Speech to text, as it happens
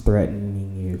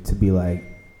threatening you to be like,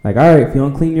 all right, if you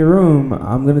don't clean your room,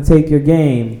 I'm gonna take your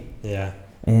game. Yeah.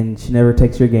 And she never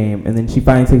takes your game, and then she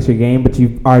finally takes your game, but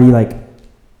you've already like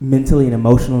mentally and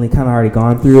emotionally kind of already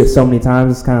gone through it so many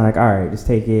times. It's kind of like, all right, just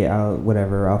take it.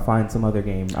 I'll find some other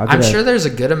game. I'm sure there's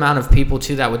a good amount of people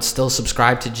too that would still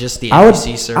subscribe to just the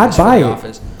NBC service for The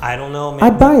Office. I don't know, man.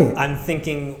 I'd buy it. I'm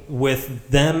thinking with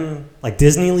them, like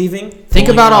Disney leaving. Think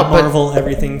about all Marvel,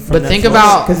 everything. From but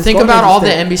Netflix. think about all the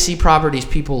NBC properties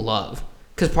people love,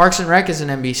 because Parks and Rec is an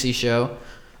NBC show.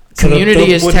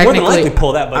 Community is technically... More than likely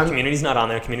pull that, but Community's not on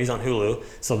there. Community's on Hulu,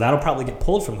 so that'll probably get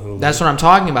pulled from Hulu. That's what I'm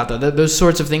talking about, though. Those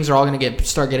sorts of things are all going to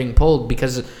start getting pulled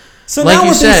because... So like now we're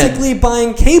basically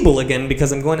buying cable again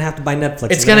because I'm going to have to buy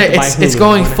Netflix. It's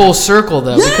going full circle,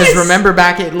 though, because remember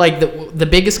back at like the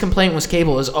biggest complaint was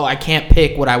cable is, I can't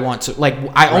pick what I want to... Like,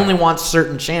 I only want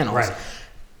certain channels. Right.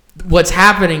 What's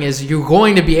happening is you're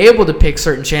going to be able to pick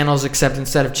certain channels, except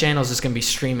instead of channels, it's going to be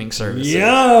streaming services.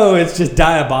 Yo, it's just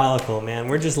diabolical, man.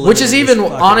 We're just which is even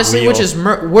honestly, which is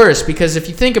worse, because if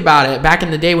you think about it, back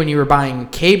in the day when you were buying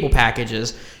cable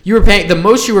packages, you were paying the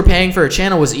most you were paying for a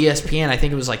channel was ESPN. I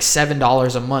think it was like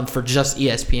 $7 a month for just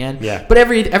ESPN. Yeah. But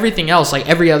everything else, like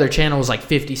every other channel, was like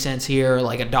 50 cents here, or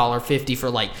like $1.50 for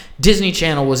like Disney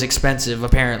Channel was expensive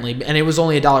apparently, and it was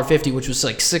only $1.50, which was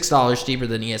like $6 cheaper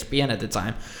than ESPN at the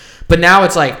time. But now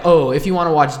it's like, if you want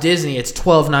to watch Disney, it's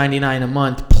 $12.99 a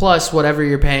month plus whatever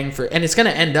you're paying for, and it's going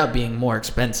to end up being more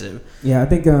expensive. Yeah, I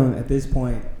think at this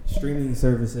point, streaming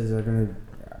services are going to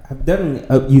have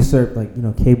definitely usurped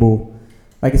cable.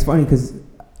 Like, it's funny because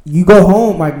you go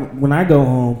home, like when I go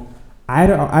home,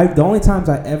 the only times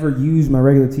I ever use my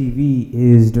regular TV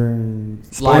is during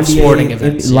live NBA sporting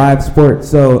events, live sports.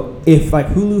 So if like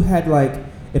Hulu had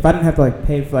if I didn't have to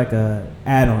pay for a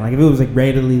add-on, if it was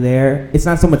readily there, it's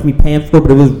not so much me paying for it,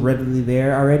 but it was readily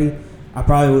there already, I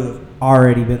probably would have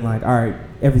already been all right,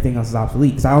 everything else is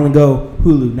obsolete, because I only go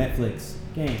Hulu, Netflix,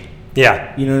 game.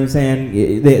 Yeah. You know what I'm saying?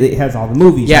 It has all the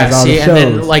movies. Yeah, it has all the shows.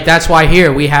 And then that's why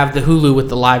here we have the Hulu with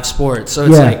the live sports. So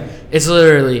it's it's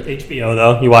literally HBO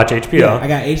though. You watch HBO. Yeah, I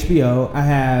got HBO. I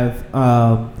have.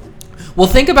 Well,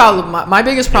 think about my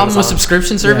biggest problem with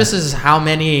subscription services is how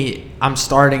many I'm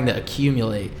starting to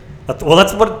accumulate. Well,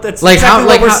 that's what that's like. Exactly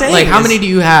what we're saying. How many do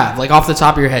you have? Off the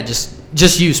top of your head,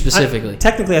 just you specifically.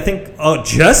 Technically, I think. Oh,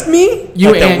 just me.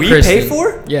 You and that we Kristen. pay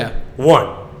for. Yeah.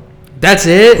 One. That's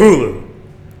it. Hulu.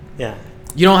 Yeah.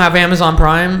 You don't have Amazon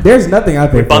Prime? There's nothing I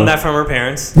pay for. We bummed that from our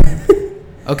parents.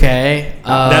 Okay.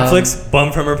 Netflix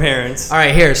bummed from her parents. All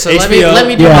right, here. So HBO, let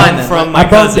me do mine then. From my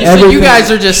cousin. So you guys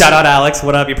are just shout out Alex.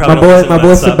 What up? You probably my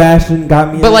boy Sebastian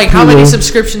got me. But how many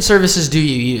subscription services do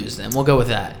you use? Then we'll go with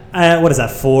that. What is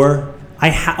that? 4. I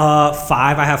have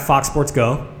 5. I have Fox Sports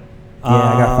Go. Yeah,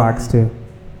 I got Fox too.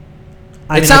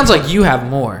 It sounds like you have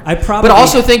more. But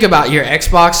also think about your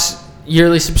Xbox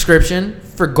yearly subscription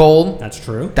for Gold. That's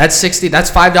true. That's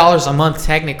 $5 a month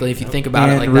technically if you think about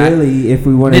it like that. And really, if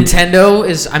we want Nintendo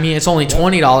is, it's only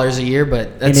 $20 a year,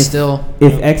 but that's still.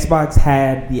 If Xbox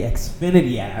had the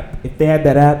Xfinity app, if they had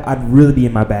that app, I'd really be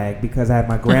in my bag because I have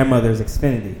my grandmother's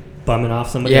Xfinity. Bumming off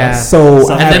somebody Yeah. else.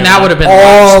 So and then that would have been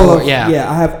all yeah,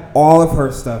 I have all of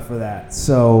her stuff for that.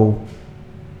 So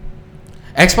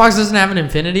Xbox doesn't have an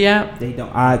Infinity app? They don't.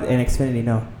 And Xfinity,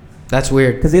 no. That's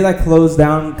weird. Because they closed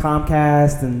down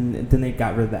Comcast and then they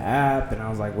got rid of the app, and I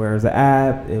was like, "Where's the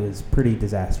app?" It was pretty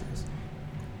disastrous.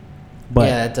 But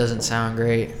yeah, that doesn't sound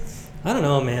great. I don't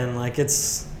know, man.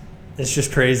 It's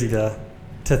just crazy to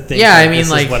think. Yeah,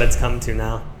 this is what it's come to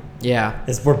now. Yeah,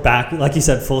 we're back, like you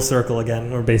said, full circle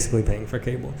again. We're basically paying for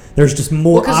cable. There's just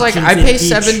more options. Because I pay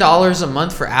 $7 a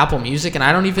month for Apple Music, and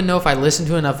I don't even know if I listen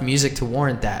to enough music to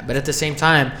warrant that. But at the same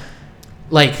time,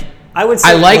 I would say,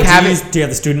 I like having. Do you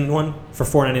have the student one for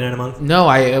 $4.99 a month? No,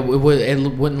 it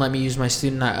wouldn't let me use my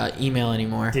student email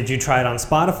anymore. Did you try it on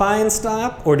Spotify and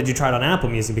stop, or did you try it on Apple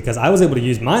Music? Because I was able to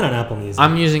use mine on Apple Music.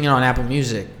 I'm using it on Apple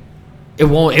Music. It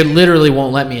won't. It literally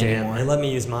won't let me anymore. It let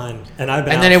me use mine, and I've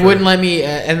been. And then it wouldn't let me.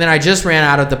 And then I just ran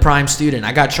out of the Prime student.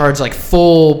 I got charged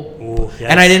full. Ooh, yes.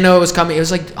 And I didn't know it was coming. It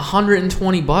was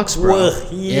 $120, bro. Ugh,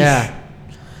 yeah.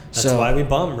 That's why we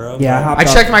bum, bro. Yeah, I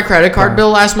checked my credit card bill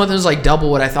last month. It was double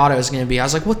what I thought it was going to be. I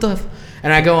was like, what the?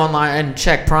 And I go online and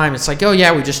check Prime. It's oh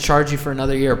yeah, we just charge you for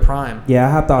another year of Prime. Yeah,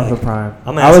 I hopped off of Prime.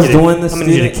 I'm gonna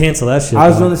need you to cancel that shit. I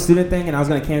was doing the student thing, and I was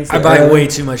gonna cancel. I buy way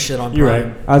too much shit on Prime. You're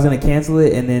right. I was gonna cancel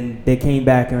it, and then they came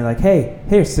back and were like, "Hey,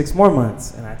 here's 6 more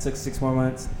months," and I took 6 more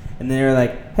months, and then they were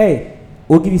like, "Hey,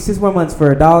 we'll give you 6 more months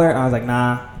for $1." And I was like,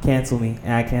 "Nah, cancel me,"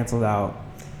 and I canceled out.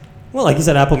 Well, like you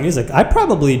said, Apple Music. I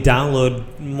probably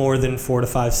download more than 4 to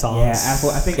 5 songs. Yeah, Apple.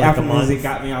 I think like Apple a month. Music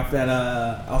got me off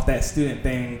that student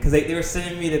thing because they were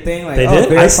sending me the thing like They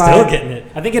did. I'm still getting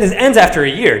it. I think it ends after a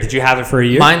year. Did you have it for a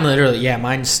year?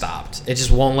 Mine stopped. It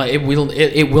just won't let it.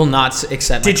 Will not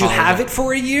accept. Did you have it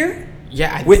for a year?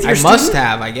 Yeah, I With your must student?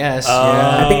 have. I guess.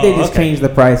 I think they just changed the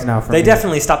price now for They me.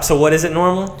 definitely stopped. So what is it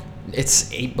normal? It's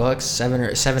 $8,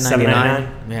 $7.99. $7.99.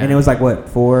 Yeah. And it was like what,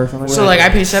 4 or something. So like I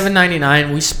pay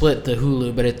 $7.99. We split the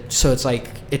Hulu, but it's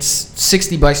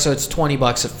 $60. So it's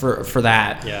 $20 for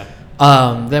that. Yeah.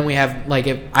 Then we have like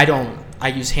I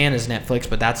use Hannah's Netflix,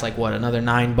 but that's like what, another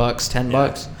 $9, $10.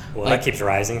 Well, like, that keeps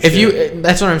rising.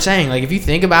 That's what I'm saying. Like if you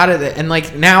think about it, and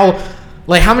like now.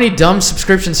 Like how many dumb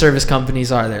subscription service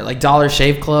companies are there? Like Dollar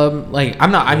Shave Club. Like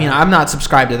I'm not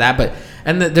subscribed to that, but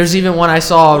there's even one I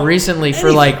saw recently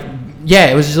for like,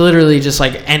 yeah, it was literally just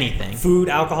like anything. Food,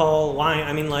 alcohol, wine.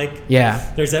 I mean, like,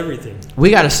 yeah, there's everything. We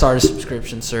got to start a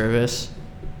subscription service.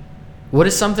 What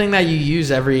is something that you use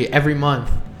every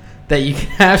month that you can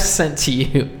have sent to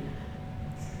you?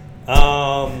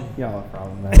 Y'all have a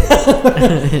problem.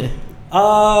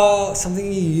 Something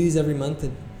you use every month.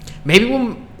 Maybe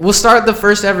we'll start the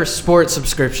first ever sports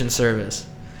subscription service.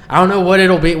 I don't know what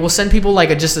it'll be. We'll send people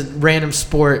like just a random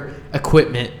sport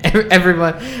equipment every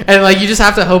month, and like you just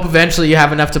have to hope eventually you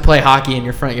have enough to play hockey in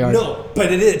your front yard. No,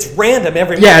 but it's random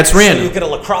every month. Yeah, it's random. So you'll get a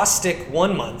lacrosse stick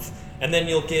one month, and then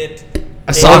you'll get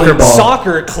a soccer ball,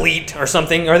 soccer cleat or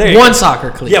something. Or one soccer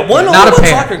cleat. Yeah, one. Not only a one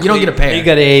pair. Soccer You don't get a pair. You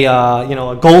get a a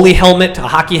goalie helmet, a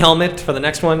hockey helmet for the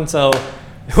next one. So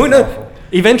who knows?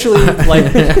 Eventually, like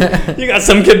you got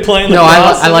some kid playing. No,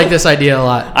 I like this idea a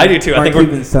lot. I do too. I think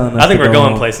we're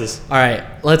going places. All right,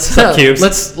 let's Cubes?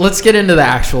 let's get into the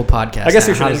actual podcast. I guess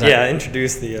now. we should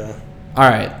introduce the. All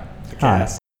right.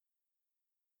 Cast.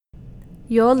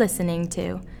 You're listening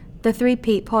to the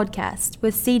 3Pete Podcast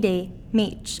with CD,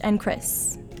 Meech, and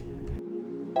Chris.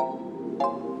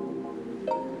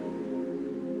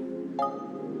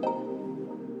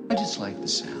 I just like the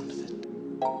sound of it.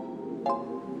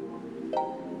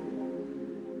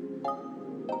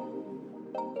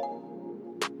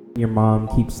 Your mom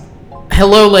keeps.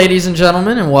 Hello, ladies and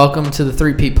gentlemen, and welcome to the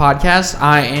 3Pete Podcast.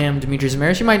 I am Dimitri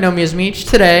Zamaris. You might know me as Meech.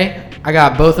 Today, I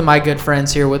got both of my good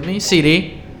friends here with me.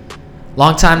 CD,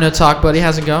 long time no talk, buddy.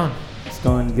 How's it going? It's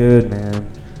going good,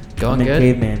 man. Going I'm in good?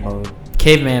 caveman mode.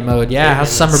 Caveman mode, yeah. How's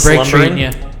summer break treating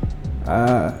you?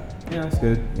 Yeah, it's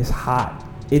good. It's hot.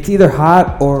 It's either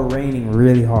hot or raining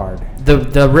really hard.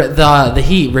 The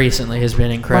heat recently has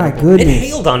been incredible. My goodness. It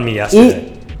hailed on me yesterday.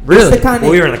 Really? It's the kind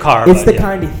of, we were in the car. It's the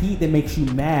kind of heat that makes you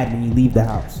mad when you leave the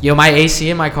house. Yo, my AC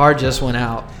in my car just went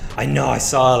out. I know. I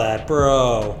saw that,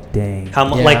 bro. Dang. How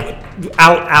much? Yeah. Like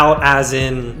out as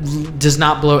in. Does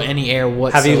not blow any air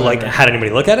whatsoever. Have you like had anybody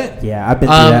look at it? Yeah, I've been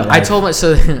through that. I told my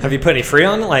Have you put any free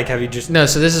on it? Like, have you just? No.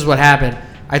 So this is what happened.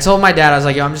 I told my dad, I was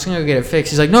like, yo, I'm just gonna go get it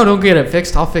fixed. He's like, no, don't get it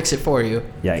fixed. I'll fix it for you.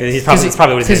 Yeah, That's probably what he's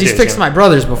gonna do. Because he's fixed my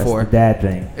brother's before. That's the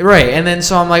dad thing. Right, and then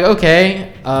so I'm like,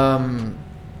 okay,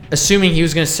 assuming he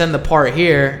was going to send the part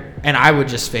here and I would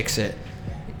just fix it.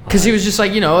 Because he was just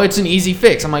like, it's an easy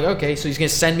fix. I'm like, okay, so he's going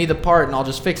to send me the part and I'll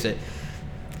just fix it.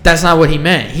 That's not what he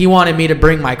meant. He wanted me to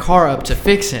bring my car up to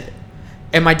fix it.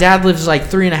 And my dad lives like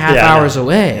 3.5 hours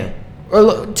away. Or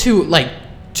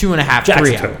 2.5,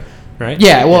 3 hours. Right?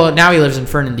 Yeah, well, now he lives in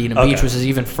Fernandina Beach, which is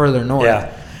even further north.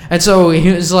 Yeah. And so he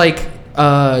was like,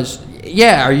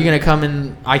 yeah, are you going to come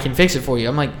and I can fix it for you?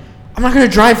 I'm like, I'm not going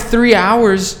to drive 3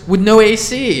 hours with no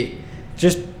AC.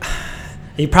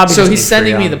 He probably. So he's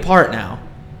sending me the part now.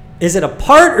 Is it a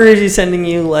part or is he sending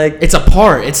you like? It's a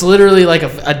part. It's literally like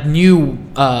a new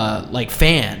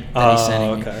fan that he's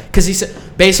sending me. Because he said,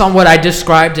 based on what I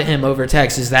described to him over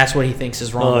text, that's what he thinks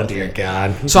is wrong. Oh with dear it.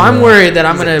 God! So I'm worried that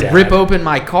I'm He's gonna a rip dad. open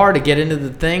my car to get into the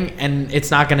thing, and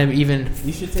it's not gonna even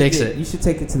fix it. You should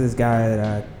take it to this guy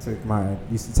that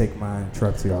used to take my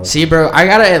truck to. All See, bro, I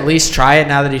gotta at least try it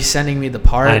now that he's sending me the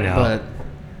part. I know. But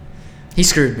he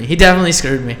screwed me. He definitely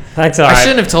screwed me. That's all I right.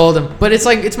 shouldn't have told him, but it's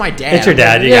like it's my dad. It's your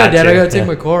dad, you Yeah, got Dad, I to. gotta take Yeah.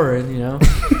 my car in.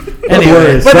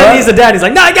 Anyway, But then he's a dad. He's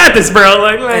like, no, I got this, bro.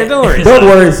 Like, man, don't worry. Don't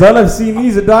worry, son. I've seen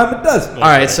these a dime a dozen. All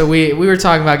right, so we were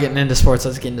talking about getting into sports.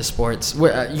 Let's get into sports.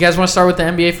 You guys want to start with the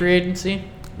NBA free agency?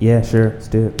 Yeah, sure. Let's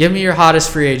do it. Give me your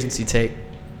hottest free agency take.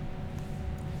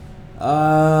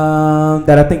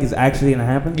 That I think is actually gonna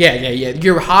happen. Yeah.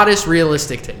 Your hottest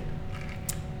realistic take.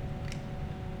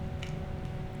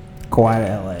 Kawhi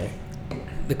to LA.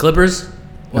 The Clippers?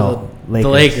 No, the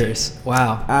Lakers. Lakers.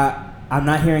 Wow. I'm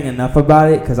not hearing enough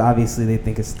about it because obviously they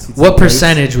think it's too What late.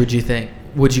 percentage would you think?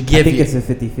 Would you I give think you? it's a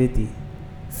 50-50.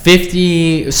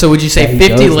 50. So would you Yeah, say he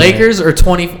 50 goes Lakers or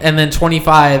 20 and then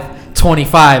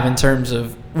 25 in terms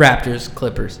of Raptors,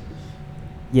 Clippers.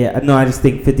 Yeah, no, I just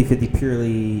think 50-50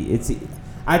 purely.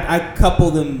 I couple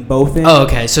them both in. Oh,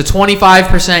 okay. So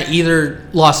 25% either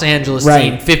Los Angeles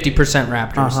Right. team, 50%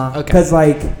 Raptors. Okay. Because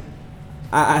like,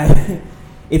 I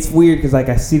it's weird because like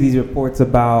I see these reports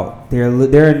about they're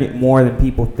in it more than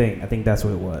people think. I think that's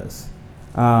what it was.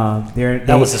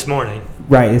 That was this morning.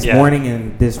 Right, this Yeah. morning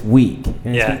and this week,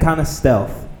 and it's Yeah. been kind of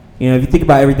stealth. You know, if you think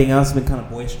about everything else, it's been kind of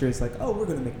boisterous. Like, oh, we're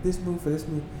gonna make this move for this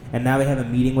move, and now they have a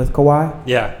meeting with Kawhi.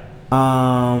 Yeah.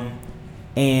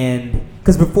 And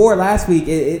because before last week,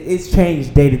 it's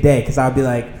changed day to day. Because I'll be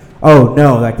like, oh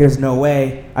no, like there's no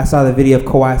way. I saw the video of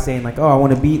Kawhi saying like, oh, I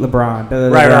want to beat LeBron. Da, da,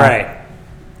 da, da. Right.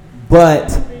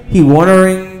 But he won a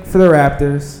ring for the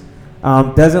Raptors.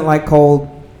 Doesn't like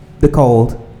the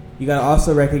cold. You gotta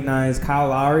also recognize Kyle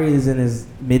Lowry is in his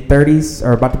mid-30s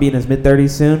or about to be in his mid-30s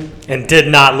soon. And did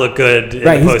not look good in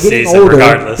Right, the he's getting postseason, older.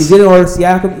 regardless. He's getting older.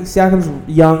 Siakam's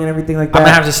young and everything like that. I'm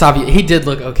gonna have to stop you. He did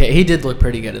look okay. He did look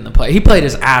pretty good in the play. He played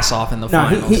his ass off in the No,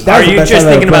 finals. that Are was the you best just I've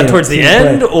ever thinking about played towards him. the He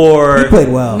end, played- or he played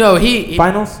well? No, he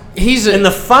Finals. he's in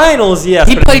the finals? Yes,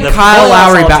 he but played in the Kyle playoffs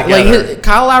Lowry back. Like altogether.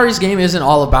 Kyle Lowry's game isn't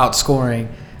all about scoring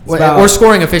about- or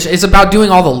scoring efficient. It's about doing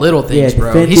all the little things, Yeah, bro.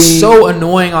 defending. He's so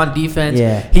annoying on defense.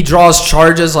 Yeah. He draws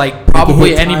charges like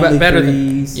probably hit anybody timely better than.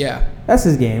 threes. Yeah, That's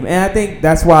his game, and I think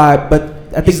that's why. But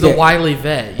I think he's the that wily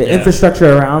vet. the yeah.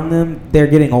 infrastructure around them, they're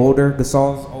getting older.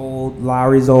 Gasol's old,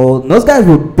 Lowry's old, and those guys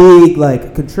were big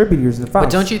like contributors in the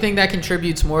finals. But don't you think that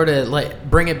contributes more to like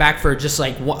bring it back for just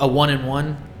like a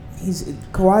 1-and-1?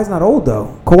 Kawhi's not old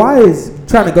though. Kawhi is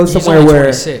trying to go He's somewhere only where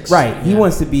 26. right. He Yeah.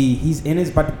 wants to be. He's in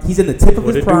the tip of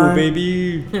What his it do, prime.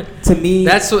 baby? To me,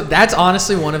 That's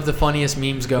honestly one of the funniest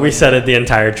memes going. We said it the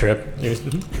entire trip.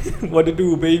 What to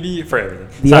do, baby? For everything.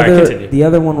 the Sorry, other continue. the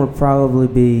other one would probably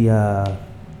be that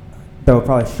would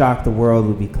probably shock the world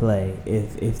would be Clay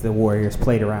if the Warriors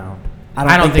played around.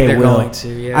 I don't think they they're will. going to.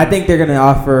 Yeah. I think they're going to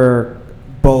offer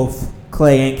both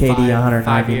Clay and KD 5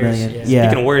 190 years, million. yeah. Yeah,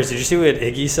 Speaking of Warriors, did you see what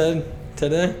Iggy said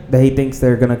today? that he thinks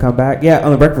they're going to come back. Yeah,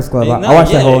 on the Breakfast Club. No, I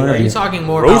watched that yeah, whole are Are interview. you talking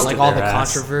more about Roasted like all the their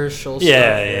ass. controversial Yeah,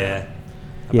 stuff? yeah.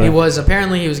 Yeah. He was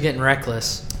apparently he was getting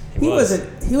reckless. He wasn't.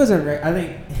 I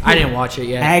think. I didn't watch it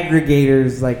yet.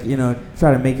 Aggregators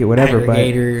try to make it whatever.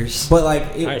 Aggregators. But like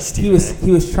All right, he Steve, was man.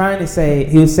 he was trying to say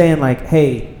he was saying like,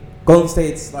 hey, Golden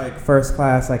State's like first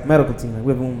class like medical team. Like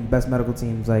we have one of the best medical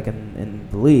teams like in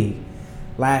the league.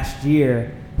 Last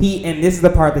year and this is the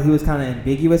part that he was kind of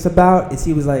ambiguous about is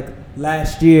he was like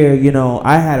last year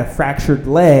I had a fractured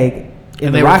leg in and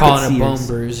the they were Rocket calling it series, bone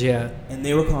bruise. Yeah. and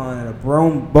they were calling it a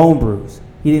bone bruise.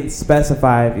 He didn't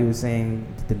specify if he was saying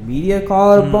did the media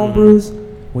call it a bone bruise.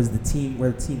 Were the team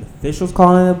officials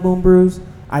calling it a bone bruise?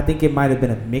 I think it might have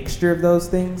been a mixture of those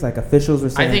things. Like officials were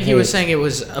saying. I think he was saying it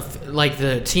was like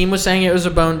the team was saying it was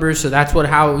a bone bruise, so that's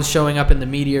how it was showing up in the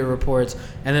media reports,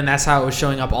 and then that's how it was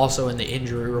showing up also in the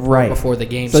injury report before the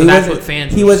game. So he that's wasn't- what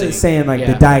fans. He were wasn't saying like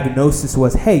Yeah. the diagnosis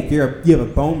was, hey, you have a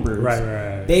bone bruise.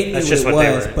 Right. They knew That's what just it what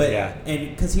they was, were- but yeah. and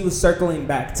because he was circling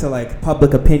back to like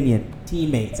public opinion,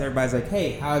 teammates, everybody's like,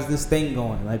 hey, how's this thing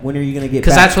going? Like, when are you gonna get?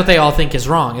 Because back? that's what they all think is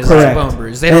wrong. Is Correct. a bone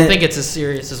bruise. They don't And- think it's as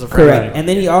serious as a correct. fracture. And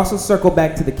then he also circled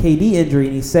back to the KD injury,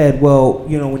 and he said, well,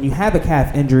 when you have a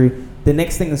calf injury, the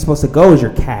next thing that's supposed to go is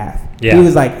your calf. Yeah. He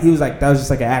was like that was just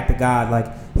like an act of God. Like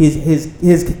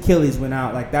his Achilles went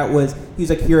out. Like that was he's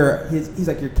like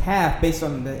your calf based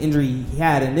on the injury he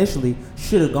had initially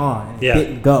should have gone and Yeah. it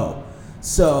didn't go.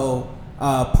 So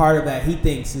part of that he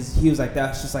thinks is he was like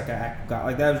that's just like an act of God.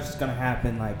 Like that was just gonna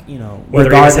happen. Like Whether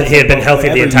regardless he had of been healthy the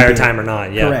whatever you entire did. time or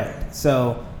not. Yeah. Correct.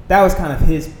 So that was kind of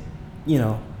his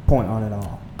point on it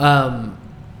all.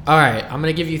 All right, I'm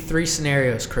gonna give you 3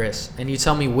 scenarios, Chris, and you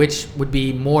tell me which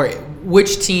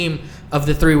team of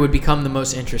the 3 would become the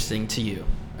most interesting to you.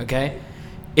 Okay,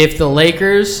 if the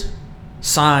Lakers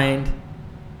signed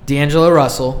D'Angelo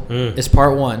Russell, is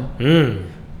part 1.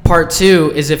 Part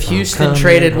 2 is if Houston coming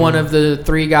traded home. one of the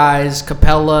 3 guys,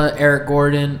 Capella, Eric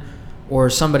Gordon, or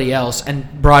somebody else, and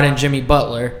brought in Jimmy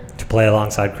Butler. To play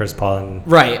alongside Chris Paul and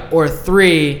Right, or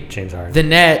 3, James Harden. the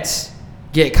Nets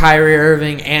get Kyrie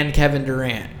Irving and Kevin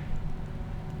Durant.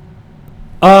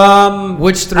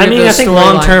 Which 3 I of mean, those I think storyline-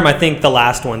 long term, I think the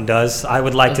last one does. I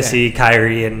would like to Okay. see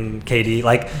Kyrie and KD.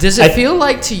 Like, Does it feel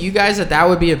like to you guys that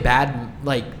would be a bad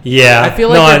Yeah. I feel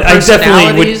No, like their I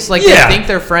definitely would- personalities, they think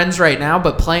they're friends right now,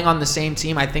 but playing on the same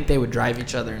team, I think they would drive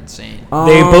each other insane.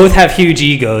 They both have huge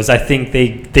egos. I think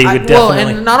they would definitely. Well,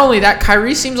 and not only that,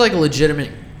 Kyrie seems like a legitimate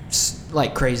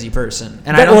crazy person,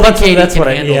 and I don't think KD can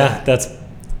handle that. That's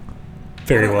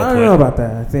very well I put. don't know about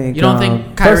that. I think You don't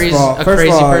think first Kyrie's of all, a first crazy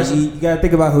of all, person? You got to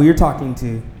think about who you're talking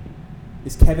to.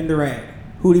 It's Kevin Durant.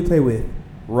 Who did he play with?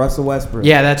 Russell Westbrook.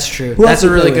 Yeah, that's true. Who That's else a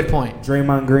he really played good with? point.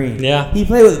 Draymond Green. Yeah. He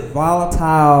played with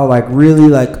volatile, like really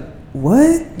like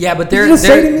what? Yeah, but Did they're you just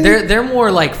say to me? they're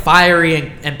more like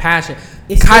fiery and passionate.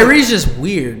 It's Kyrie's just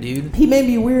weird, dude. He may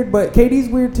be weird, but KD's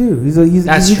weird too. He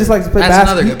That's just true. likes to play That's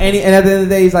another basketball. good point. And at the end of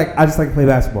the day, he's like, I just like to play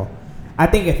basketball. I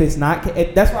think if it's not,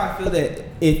 that's why I feel that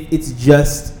if it's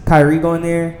just Kyrie going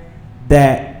there,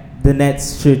 that the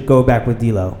Nets should go back with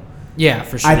D'Lo. Yeah,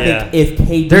 for sure. I think if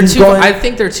They're KD's too. going, I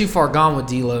think they're too far gone with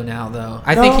D'Lo now, though.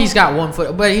 I think No. he's got 1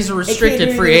 foot, but he's a it can't restricted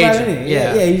do free anything about agent. it.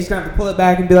 Yeah. Yeah, you just gonna have to pull it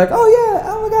back and be like, oh yeah,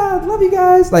 oh my god, love you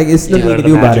guys. Like it's nothing Yeah, you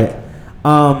can the do about Magic. it.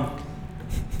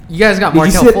 You guys got Did you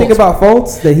Markelle see the thing Fultz. about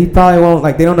Fultz that he probably won't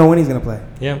like? They don't know when he's gonna play.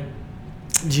 Yeah.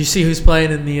 Did you see who's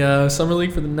playing in the summer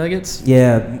league for the Nuggets?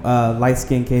 Yeah, light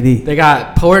skinned KD. They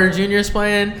got Porter Jr. 's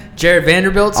playing. Jared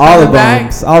Vanderbilt's All the coming back.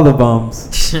 bums, all the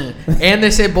bums. And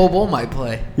they say Bol might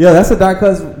play. Yeah, that's a dark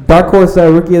horse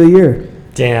rookie of the year.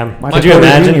 Damn. Michael Could you Porter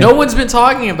imagine? Jr. No one's been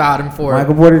talking about him for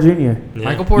Michael it. Porter Jr. Yeah.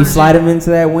 Michael Porter You slide Jr. him into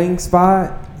that wing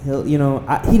spot. He'll,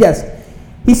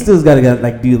 he still's got to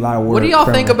like do a lot of work. What do y'all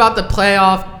from think him. about the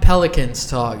playoff Pelicans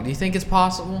talk? Do you think it's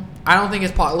possible? I don't think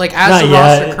it's possible. Like as Not the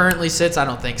yet. roster currently sits, I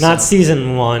don't think so. Not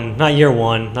season 1, not year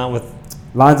 1, not with.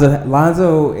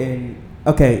 Lonzo and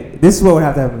okay? This is what would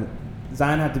have to happen.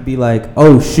 Zion have to be like,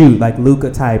 oh shoot, like Luka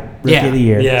type rookie Yeah. of the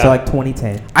year. Yeah. So like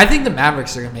 2010. I think the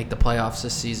Mavericks are gonna make the playoffs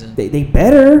this season. They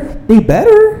better.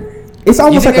 It's You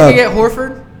almost think like they a. could get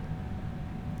Horford?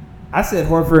 I said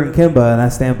Horford and Kemba, and I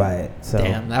stand by it. So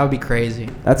Damn, that would be crazy.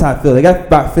 that's how I feel. They got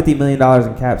about $50 million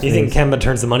in cap Do you think space. Kemba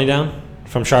turns the money down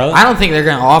from Charlotte? I don't think they're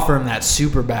gonna offer him that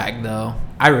super bag though.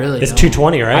 I really It's don't.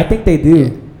 220, right? I think they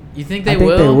do. You think I they think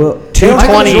will? they will. Two- They don't have-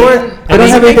 Michael 220. Jordan. They don't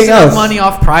he have makes anything enough else. money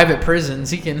off private prisons.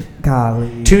 He can. Golly.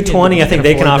 220, I think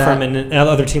they can afford offer that. him, and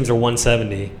other teams are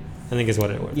 170. I think is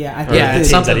what it was. Yeah, I Or think Yeah, it it's is.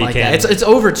 something that he like can. that. It's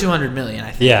over 200 million,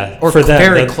 I think. Yeah, or for them,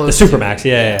 very the close. to Supermax.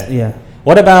 Yeah. Yeah.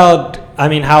 What about? I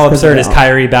mean, how Because absurd they is are.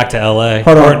 Kyrie back to LA?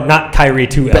 Hold or on. not Kyrie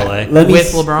to LA? Let me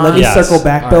With LeBron? Let me Yes. circle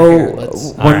back All right, though here,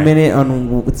 let's- all 1 right. minute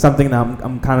on with something that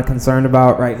I'm kind of concerned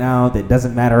about right now. That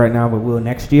doesn't matter right now, but will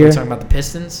next We're year. talking about the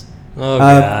Pistons. Oh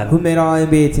God. Who made All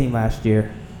NBA team last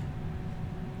year?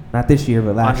 Not this year,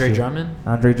 but last Andre year. Drummond.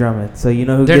 Andre Drummond. So you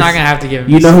know who They're gets, not gonna have to give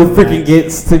him. You the know who Supermax. freaking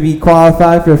gets to be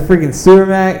qualified for the freaking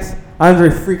Supermax? Andre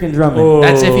freaking Drummond. Oh.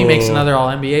 That's if he makes another All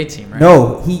NBA team, right?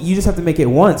 No, you just have to make it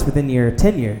once within your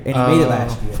tenure, and he made it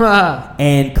last year. year.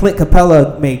 And Clint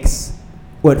Capella makes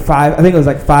what 5? I think it was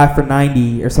like 5 for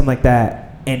 90 or something like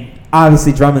that. And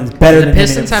obviously Drummond's better Do than the him.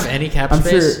 Pistons have any cap I'm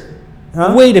space? sure.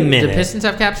 Huh? Wait a Do minute. the Pistons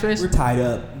have cap space? We're tied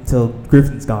up until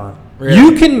Griffin's gone. Really?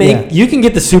 You can make. Yeah. You can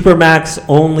get the Supermax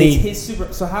only. It's his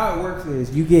super. So how it works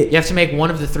is you get You have to make one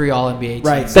of the 3 All NBA teams.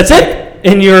 right. That's it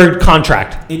in your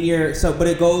contract. In your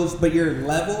but your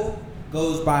level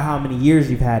goes by how many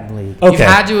years you've had in the league. Okay. You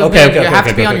had to have okay, been, okay, you have okay,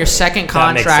 to be okay, on okay. your second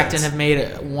That makes contract and sense. have made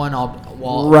it one all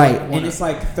wall. Right, one and it's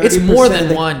like 30%. It's more than of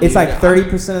the, one, It's dude. like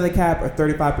 30% of the cap or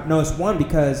 35. No, it's one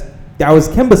because that was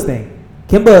Kimba's thing.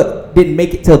 Kimba didn't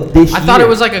make it till this I year. thought it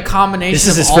was like a combination This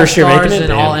is of his all first year stars making it? and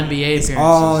Damn. all NBA appearances. It's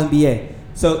all NBA.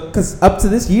 So, because up to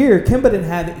this year, Kimba didn't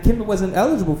have it. Kimba wasn't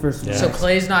eligible for Supermax. Yeah. So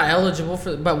Clay's not eligible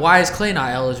for, but why is Clay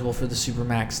not eligible for the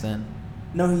Supermax then?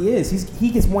 No, he is.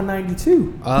 He gets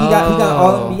 192. He got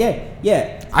all NBA.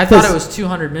 Yeah. I thought it was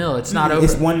 200 mil. It's not over.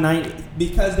 It's 190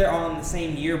 because they're all in the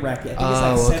same year bracket. I think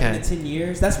it's Oh, like 7 okay. to 10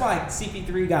 years. That's why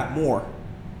CP3 got more.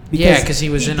 Yeah, 'cause he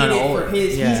was in did an it old- for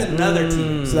his. yeah. He's in another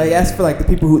team. So like, that's for like the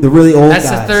people who the really old That's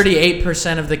guys. the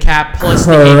 38% of the cap plus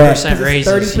Correct. the 8% 'Cause it's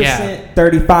raises. 30%, Yeah.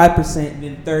 35%, and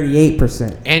then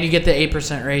 38%. And you get the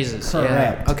 8% raises. Correct.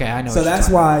 Yeah. Okay, I know. So what you're that's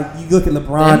talking why you look at about.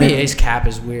 LeBron. The and- NBA's cap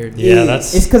is weird. Yeah,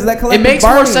 that's- it's because that It collective makes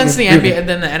more bargaining sense is the driven. NBA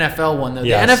than the NFL one though.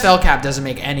 Yes. The NFL cap doesn't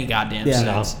make any goddamn Yeah.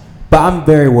 sense. But I'm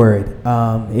very worried.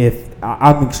 I'm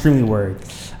extremely worried.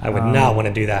 I would not want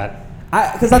to do that.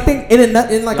 Because I think in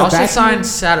like Y'all a should vacuum. sign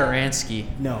Saturansky.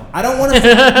 No, I don't want to.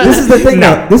 This is the thing.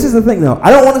 No. Though. This is the thing, though.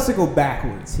 I don't want us to go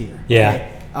backwards here. Yeah.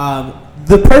 Okay?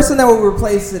 The person that will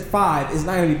replace at 5 is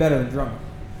not going to be better than Drummond.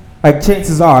 Like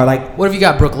chances are, like, What if you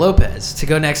got Brooke Lopez to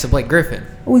go next to Blake Griffin?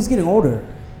 oh, he's getting older.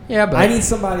 Yeah, but I need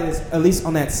somebody that's at least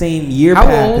on that same year how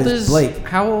path old as is Blake.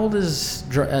 How old is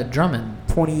Drummond?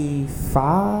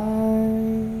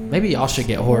 25. Maybe y'all should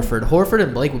get Horford. Horford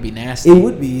and Blake would be nasty. It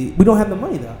would be. We don't have the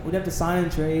money though. We'd have to sign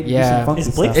and trade. Yeah. Do some funky Is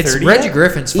Blake stuff. It's 30 Reggie yet?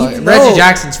 Griffin's Even fucking. though- Reggie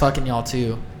Jackson's fucking y'all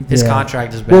too. His Yeah.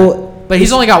 contract is bad. Well, but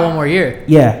he's only got one more year.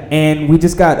 Yeah, and we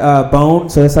just got Bone,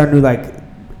 so that's our new like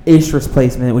Ish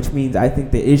replacement, which means I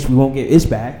think the Ish we won't get Ish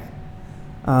back.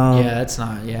 Yeah, that's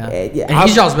not. Yeah, yeah, and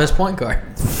he's y'all's best point guard.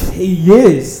 He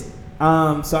is.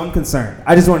 So I'm concerned.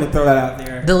 I just wanted to throw that out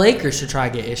there. The Lakers should try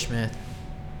to get Ish Smith.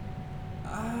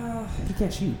 He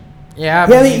can't shoot. Yeah,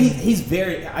 Yeah, I mean, he's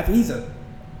very. I think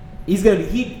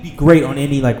he'd be great on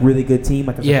any like really good team,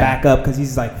 like as a backup, because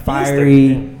he's like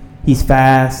fiery. He's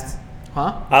fast.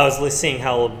 huh? I was seeing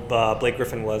how old Blake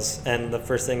Griffin was, and the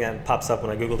first thing that pops up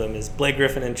when I Googled him is Blake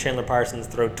Griffin and Chandler Parsons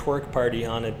throw twerk party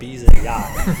on a Beeson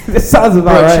yacht. This sounds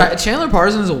about Bro, right. Chandler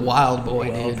Parsons is a wild boy,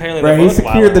 Well, dude. apparently Bro, they're he both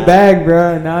secured wild the now. bag,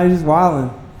 bro, and now he's just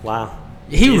wilding. Wow.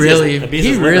 He Bees really is- Bees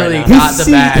is lit right now. got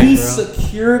the bag, He bro.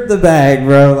 secured the bag,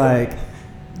 bro. Like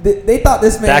they thought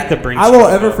this man. Back to Brinks I won't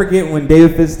Club, ever bro. forget when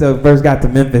David Fisto first got to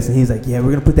Memphis, and he's like, "Yeah,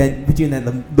 we're gonna put you in that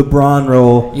LeBron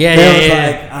role." Yeah, Man yeah, was yeah.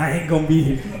 like, "I ain't gonna be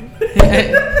here."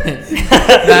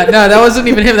 No, that wasn't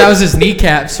even him. That was his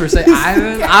kneecaps for saying,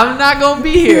 I'm not going to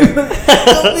be here.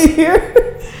 Gonna be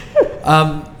here.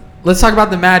 Let's talk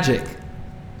about the Magic.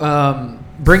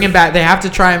 Bringing back, they have to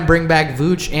try and bring back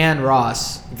Vooch and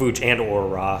Ross. Vooch and or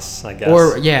Ross, I guess.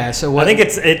 Or, yeah, so what? I think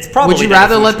it's probably. Would you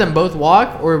rather let them both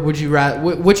walk, or would you rather,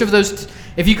 which of those,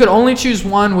 if you could only choose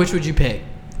one, which would you pick?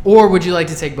 Or would you like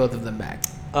to take both of them back?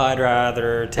 I'd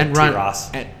rather take And run.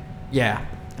 Ross Yeah.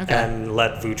 Okay. and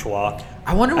let Vooch walk.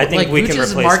 I wonder I what, think like, we can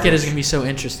Vooch's replace market is Vooch. going to be so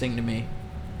interesting to me.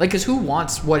 Like, because who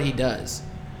wants what he does?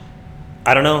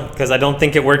 I don't know, because I don't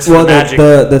think it works for Well, Magic.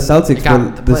 the Celtics got were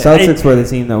the the play. Celtics were the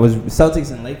team that was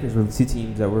Celtics and Lakers were the two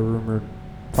teams that were rumored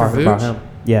For talking about Vooch? him.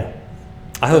 Yeah.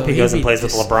 I hope he He'd goes and be plays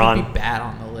with just- LeBron. He'd be bad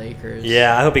on the Lakers.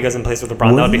 Yeah, I hope he goes and plays with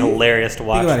LeBron. That would be Would he? hilarious to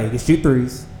watch. Think about it. He can shoot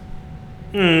threes.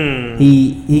 Hmm.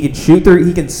 He can shoot three.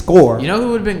 He can score. You know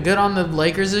who would have been good on the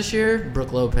Lakers this year?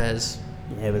 Brooke Lopez.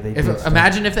 Yeah, but they.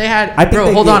 Imagine if they had. I think Bro,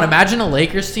 they hold did. on. Imagine a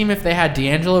Lakers team if they had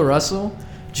D'Angelo Russell,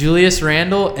 Julius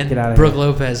Randle, Get outta and here. Brooke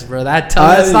Lopez, bro. Tell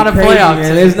me that's not a crazy, playoff man.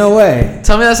 team. There's no way.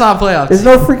 Tell me that's not a playoff There's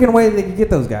team. no freaking way they could get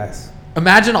those guys.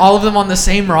 Imagine all of them on the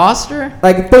same roster.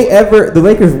 Like if they ever, the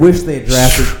Lakers wish they had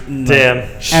drafted. and, like,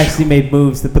 Damn. actually made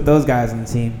moves to put those guys on the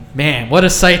team. Man, what a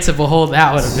sight to behold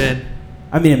that would have been.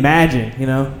 I mean, imagine, you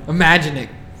know. Imagine it.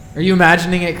 Are you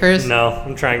imagining it, Chris? No,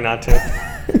 I'm trying not to.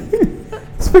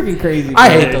 It's freaking crazy. I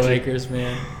bro. hate the Lakers,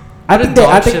 man. I What a think they,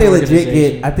 I dog think shit they legit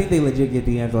organization. get. I think they legit get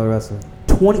D'Angelo Russell.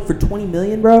 $20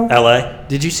 million, bro. LA?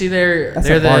 Did you see That's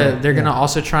a bargain, they're gonna yeah.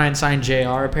 also try and sign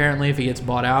JR apparently if he gets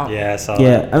bought out? Yeah, I saw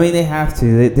Yeah, that. I mean they have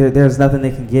to. There's nothing they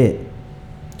can get.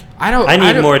 I don't. I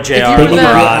need don't- more if JR you were than the-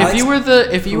 Rod. If you were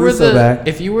the if you were Caruso the back.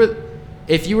 if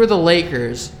you were the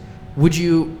Lakers, would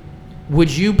you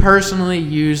personally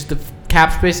use the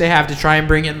cap space they have to try and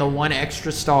bring in the one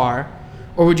extra star,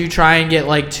 or would you try and get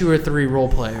like 2 or 3 role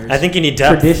players? I think you need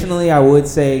depth. Traditionally, I would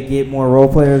say get more role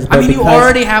players. But I mean, you because-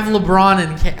 already have LeBron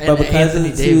and But because Anthony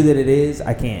of the two Davis. that it is,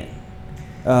 I can't.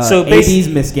 So AD's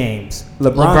missed games.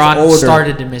 LeBron older.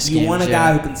 started to miss You games, want a yeah.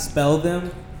 guy who can spell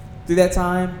them through that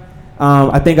time.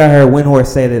 I think I heard Windhorst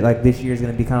say that like this year is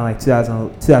going to be kind of like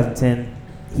 2010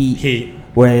 Heat,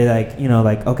 where like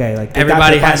okay, like they got to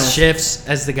Everybody the has finals. shifts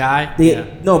as the guy.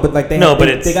 No, but like they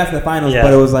it's- got to the finals, yeah.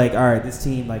 but it was like, all right, this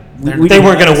team like They need weren't to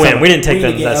gonna have win. someone. We didn't take need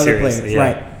them to get that other seriously, yeah.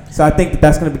 right? So I think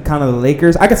that's going to be kind of the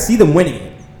Lakers. I could see them winning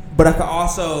it, but I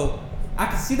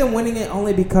could see them winning it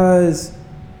only because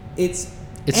it's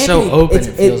so open, it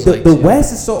feels like, the too.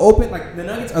 West is so open. Like the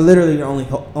Nuggets are literally your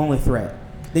only threat.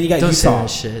 Then you got Don't say Utah, that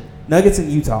shit. Nuggets and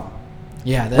Utah,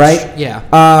 Yeah, that's right?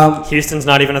 Yeah. Houston's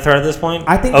not even a threat at this point?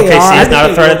 I think OKC they are. I is think not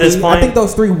they a threat will at this be. point? I think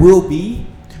those three will be,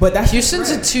 but that's Houston's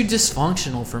the threat. too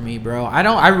dysfunctional for me, bro.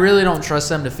 I really don't trust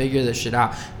them to figure this shit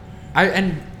out.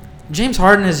 And James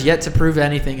Harden has yet to prove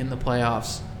anything in the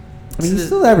playoffs. I mean, he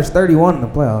still averaged 31 in the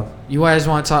playoffs. You guys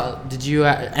want to talk? Did you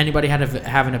anybody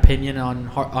have an opinion on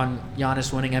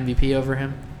Giannis winning MVP over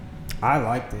him? I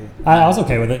liked it. I was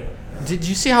okay with it. Did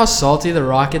you see how salty the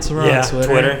Rockets were Yeah, on Twitter?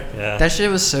 Twitter. Yeah. That shit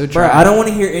was so Bro, dry. I don't want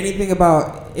to hear anything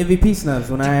about MVP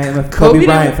snubs when I am a Kobe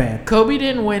Bryant fan. Kobe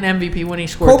didn't win MVP when he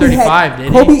scored 35, did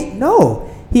he? Kobe, no.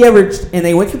 He averaged, and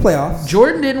they went to playoffs.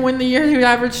 Jordan didn't win the year he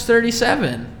averaged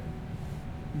 37.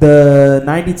 The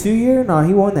 92 year? No,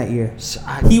 he won that year. So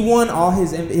He won all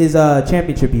his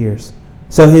championship years.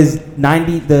 So his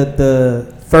 90,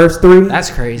 the first three. That's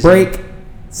crazy. Break,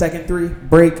 second three,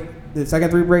 break. The second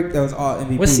three break, that was all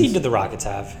MVPs. What seed did the Rockets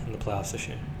have in the playoffs this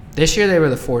year? This year they were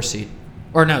the 4 seed.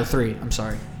 Or no, 3. I'm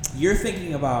sorry. Are you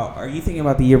thinking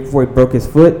about the year before he broke his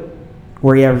foot?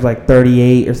 Where he averaged like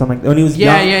 38 or something. When he was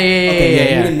Yeah, young? yeah. Okay,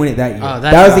 Yeah. He didn't win it that year. Oh,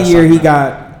 that that's was what the I was year talking he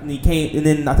about. got. And he came, and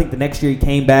then I think the next year he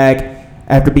came back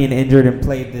after being injured and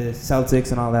played the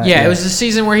Celtics and all that. Yeah, it was the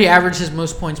season where he averaged his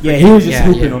most points per Yeah, game. he was just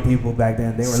hooping yeah. on people back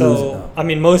then. They were losing. So, Though. I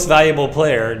mean, most valuable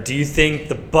player. Do you think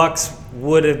the Bucks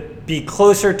would be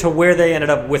closer to where they ended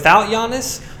up without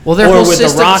Giannis? Well, their or whole would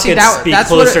system, the Rockets see, that, be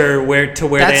that's what closer to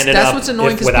where they ended that's up what's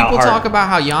annoying because without people Harden? talk about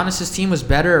how Giannis's team was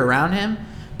better around him,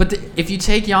 But if you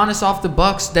take Giannis off the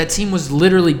Bucks, that team was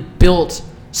literally built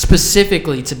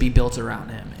specifically to be built around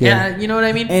him. Yeah. You know what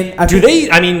I mean? And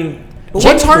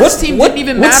James Harden's team didn't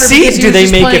even matter What because seed he do was they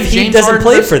just make playing if he James doesn't Harden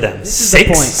play versus- for them? This is 6,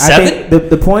 the point. 7? I think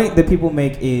the point that people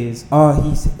make is,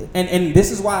 he's and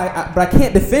this is why, but I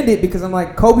can't defend it because I'm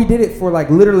like, Kobe did it for like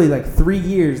literally like 3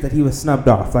 years that he was snubbed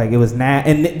off. Like it was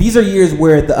and these are years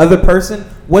where the other person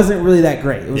wasn't really that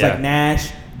great. It was like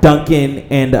Nash, Duncan,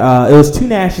 and it was 2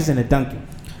 Nashes and a Duncan.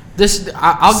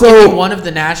 I'll give you one of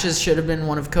the Nashes should have been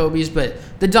one of Kobe's, but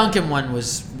the Duncan one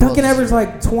was Duncan averaged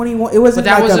like 21. It wasn't.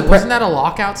 But that like wasn't that a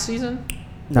lockout season?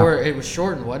 No. Or it was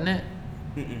shortened, wasn't it?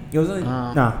 It was only,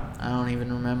 no. I don't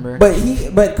even remember.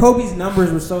 But Kobe's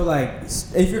numbers were so like,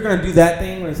 if you're gonna do that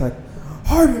thing where it's like,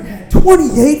 Harden had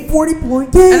 28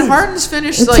 40-point games. And Harden's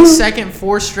finished like second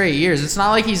 4 straight years. It's not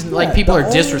like he's like people are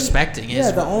disrespecting his.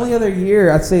 Yeah, the only other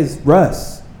year I'd say is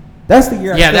Russ. That's the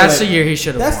year. That's the year he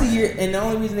should have. That's the year, and the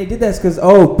only reason they did that is because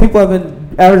people have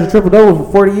been averaging triple double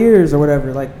for 40 years or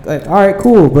whatever. Like all right,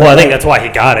 cool. But I think that's why he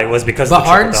got it was because. But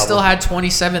Harden still had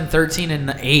 27, 13,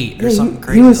 and 8 or something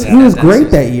crazy. He was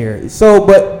great that year. So,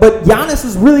 but Giannis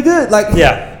was really good. Like,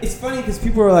 yeah, it's funny because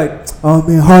people are like, "Oh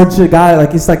man, Harden should have got it."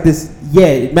 Like it's like this,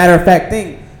 matter of fact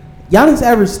thing. Giannis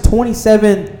averaged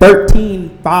 27,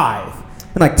 13, 5,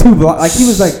 and like 2 blocks. Like he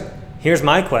was like. Here's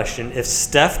my question. If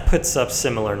Steph puts up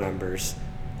similar numbers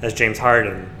as James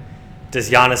Harden, does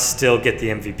Giannis still get the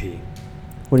MVP?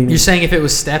 What do you mean? You're saying if it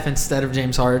was Steph instead of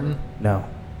James Harden? No.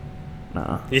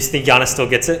 Nuh-uh. You think Giannis still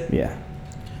gets it? Yeah.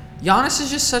 Giannis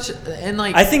is just such and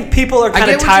like I think people are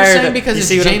kind of tired. I get what you're saying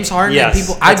because it's James Harden and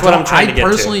people. I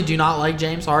personally do not like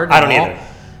James Harden. I don't either.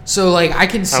 So like I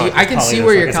can see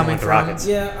where you're coming from.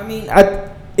 Yeah, I mean,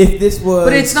 if this was,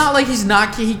 but it's not like he's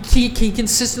not. He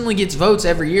consistently gets votes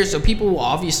every year, so people will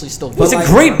obviously still vote. He's a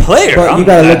great player. But you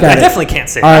gotta look at it. I definitely can't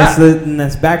say that. All right, so then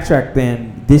let's backtrack.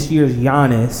 Then this year's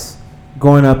Giannis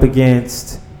going up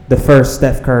against the first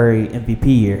Steph Curry MVP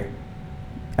year.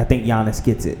 I think Giannis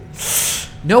gets it.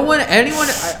 Anyone.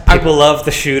 People love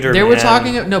the shooter. They were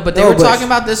talking talking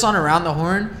about this on Around the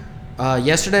Horn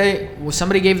yesterday.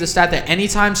 Somebody gave the stat that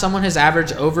anytime someone has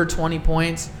averaged over 20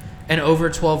 points and over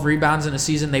 12 rebounds in a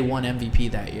season, they won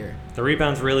MVP that year. The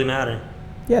rebounds really matter.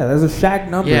 Yeah, those are Shaq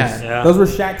numbers. Yeah. Those were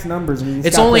Shaq's numbers.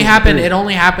 It only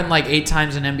happened like 8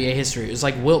 times in NBA history. It was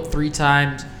like Wilt 3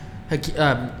 times,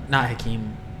 not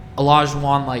Hakeem,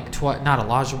 Olajuwon not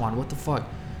Olajuwon. What the fuck?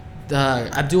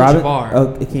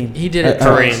 Abdul-Jabbar. Hakeem. He did it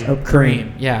Kareem. twice.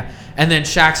 Kareem. Yeah. And then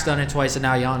Shaq's done it twice, and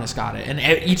now Giannis got it. And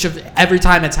every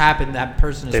time it's happened, that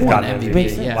person has won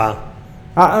MVP. Yeah. Wow.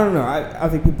 I don't know. I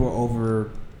think people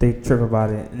are they trip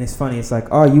about it, and it's funny. It's like,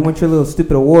 oh, you want your little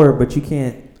stupid award, but you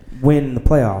can't win the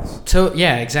playoffs. So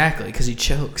yeah, exactly, because he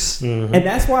chokes. Mm-hmm. And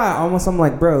that's why I'm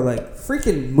like, bro, like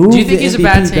freaking move. Do you think he's MVP a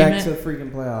bad back teammate? to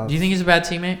freaking playoffs? Do you think he's a bad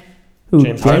teammate? Who?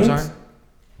 James Harden?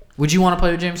 Would you want to play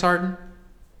with James Harden?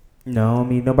 No, I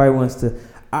mean nobody wants to.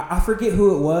 I forget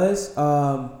who it was.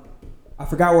 I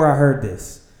forgot where I heard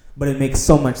this, but it makes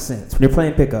so much sense when you're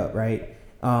playing pickup, right?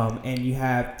 And you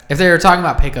have. If they were talking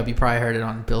about pickup, you probably heard it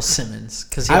on Bill Simmons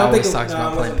because he always talks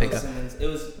about playing pickup. It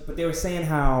was, but they were saying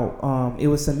how it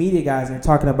was some media guys and they're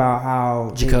talking about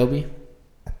how Jacoby.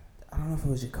 I don't know if it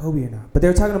was Jacoby or not, but they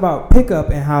were talking about pickup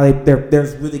and how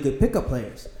there's really good pickup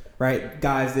players, right?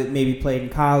 Guys that maybe played in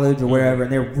college or wherever,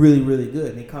 and they're really really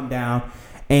good. And they come down,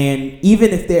 and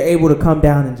even if they're able to come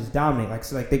down and just dominate, I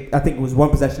think it was one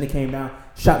possession they came down.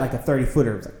 Shot like a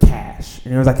 30-footer. It was like cash.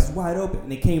 And it was like, it's wide open.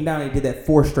 And they came down and they did that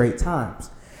 4 straight times.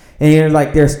 And you're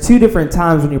like, there's 2 different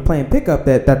times when you're playing pickup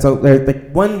that's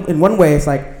like one in one way it's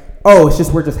like, oh, it's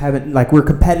just we're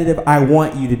competitive. I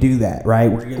want you to do that,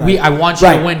 right? Where you're like, I want you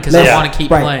to win because I want to keep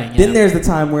playing. Then there's the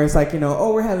time where it's like,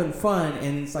 we're having fun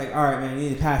and it's like, all right, man, we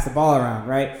need to pass the ball around,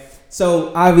 right?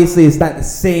 So obviously it's not the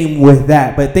same with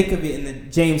that, but think of it in the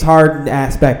James Harden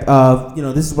aspect of,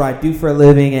 this is what I do for a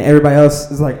living, and everybody else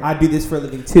is like, I do this for a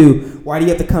living too. Why do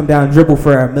you have to come down and dribble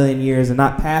for a million years and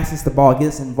not pass us the ball, get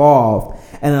us involved,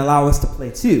 and allow us to play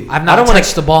too? I've not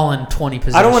touched the ball in 20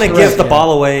 possessions. I don't want to give the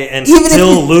ball away and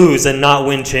still lose and not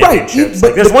win championships.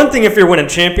 Right, there's one thing if you're winning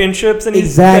championships and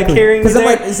he's carrying you there.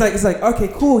 Because it's like okay,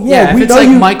 cool, yeah. If it's like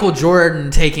Michael Jordan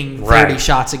taking 30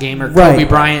 shots a game or Kobe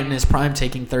Bryant in his prime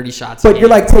taking 30 shots. But you're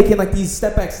like taking like these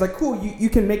step backs. It's like cool, you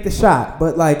can make the shot,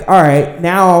 but like all right,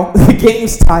 now the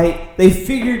game's tight. They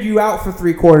figured you out for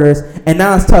 3 quarters, and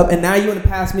now it's tough. And now you want to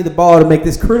pass me the ball to make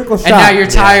this critical shot. And now you're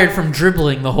tired from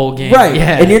dribbling the whole game. Right. Yeah.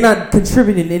 and you're not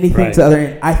contributing anything Right. to the other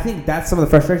end. I think that's some of the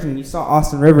frustration. You saw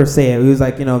Austin Rivers say it. He was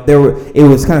like, it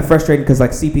was kind of frustrating because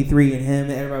like CP3 and him,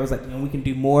 and everybody was like, we can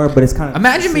do more, but it's kind of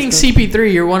Imagine being consistent.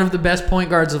 CP3. You're one of the best point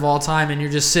guards of all time, and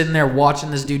you're just sitting there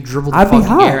watching this dude dribble the I'd be fucking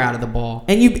hot. air out of the ball.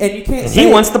 and you can't. And say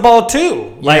he wants the ball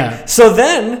too. Yeah. So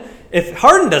then, if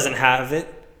Harden doesn't have it,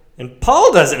 and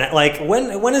Paul doesn't have,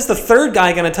 when is the third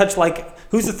guy going to touch,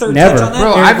 who's the third Never. touch on that?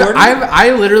 Bro, Aaron Gordon?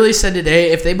 I literally said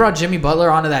today, if they brought Jimmy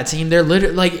Butler onto that team, they're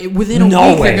literally within a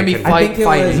No week way they're gonna be it could- I think it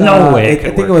fighting. was, No way it I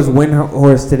could think it was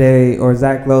Windhorst today or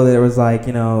Zach Lowe that was like,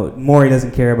 Morey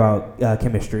doesn't care about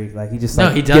chemistry. Like he just No,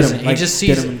 like, he get him, doesn't. He like, just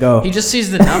get sees him and go. he just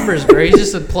sees the numbers, bro. He's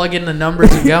just a plug in the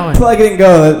numbers and going. Plug it and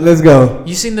go. Let's go.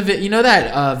 You seen you know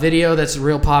that video that's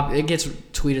real pop? It gets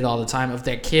tweeted all the time of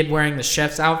that kid wearing the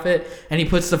chef's outfit, and he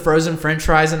puts the frozen French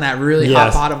fries in that really hot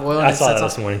Yes. pot of oil. And I it saw sets that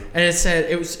off- this morning. And it said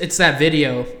it's that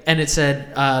video, and it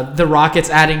said the Rockets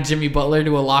adding Jimmy Butler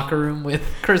to a locker room with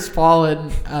Chris Paul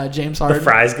and James The Harden.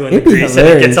 fries go in the It'd be grease and it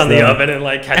hilarious, gets on the though. oven and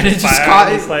And catches it just fire. caught,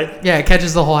 and it's it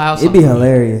catches the whole house. It'd on be fire.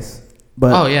 hilarious.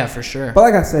 But Oh yeah, for sure. but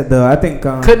like I said though, I think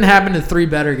Couldn't happen to three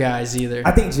better guys either.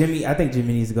 I think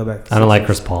Jimmy needs to go back. To I don't like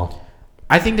Chris Paul.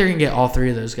 I think they're gonna get all three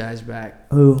of those guys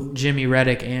back. Who? Jimmy,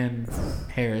 Reddick, and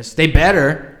Harris. They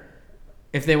better.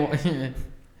 If they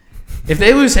if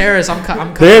they lose Harris, I'm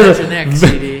coming There's at your a neck,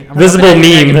 CD. I'm visible coming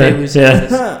at your neck meme, if they lose yeah.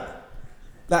 Harris.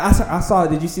 Like, I saw.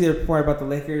 Did you see the report about the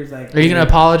Lakers? Like, Are you gonna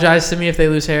apologize to me if they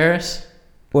lose Harris?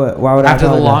 What? Why would After I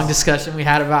the apologize? long discussion we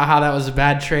had about how that was a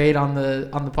bad trade on the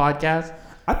podcast.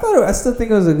 I still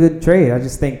think it was a good trade. I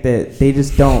just think that they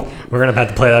just don't. We're going to have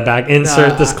to play that back.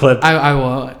 Insert this clip. I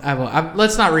won't.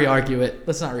 Let's not re-argue it.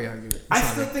 It's I not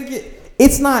still me. think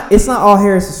it's not all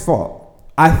Harris's fault.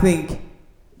 I think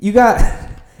you got.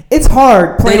 It's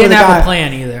hard They playing didn't with a have guy, a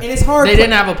plan either. and it's hard. They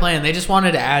didn't have a plan. They just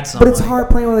wanted to add something. But it's hard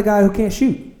playing with a guy who can't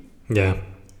shoot. Yeah.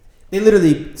 They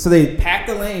literally they pack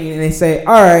the lane and they say,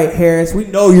 "All right, Harris, we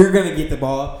know you're gonna get the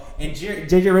ball." And JJ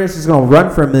Redick's is gonna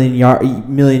run for a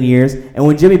million years. And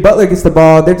when Jimmy Butler gets the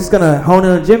ball, they're just gonna hone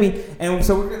in on Jimmy. And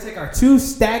so we're gonna take our two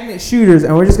stagnant shooters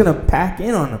and we're just gonna pack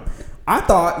in on them.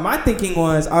 My thinking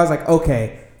was, I was like,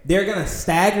 okay, they're gonna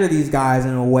stagger these guys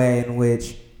in a way in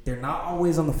which they're not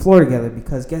always on the floor together,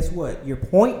 because guess what? Your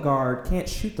point guard can't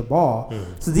shoot the ball.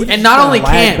 So these and just not gonna only lag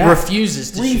can't, back.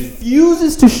 refuses to shoot.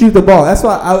 Refuses to shoot the ball. That's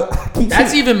why I keep That's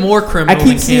seeing, even more criminal. I keep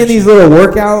than seeing can't these shoot. little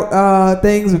workout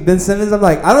things with Ben Simmons. I'm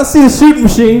like, I don't see the shooting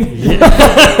machine.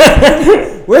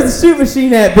 Where's the shooting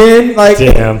machine at, Ben? Like,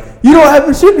 Damn. you don't have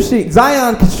a shooting machine.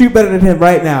 Zion can shoot better than him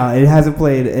right now. It hasn't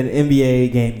played an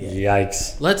NBA game yet.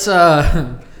 Yikes.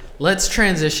 Let's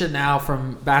transition now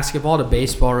from basketball to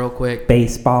baseball real quick.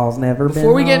 Baseball's never been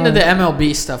Before we get into hard. the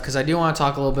MLB stuff, because I do want to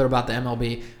talk a little bit about the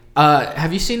MLB.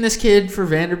 Have you seen this kid for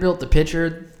Vanderbilt, the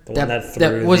pitcher? The one that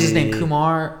threw was his the- name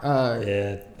Kumar?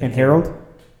 Yeah. And Harold?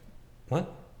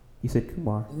 What? You said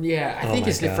Kumar. Yeah, I Oh think my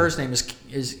his God. first name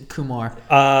is Kumar.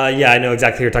 Yeah, I know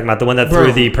exactly who you're talking about. The one that Bro.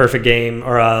 threw the perfect game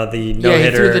or the no Yeah, he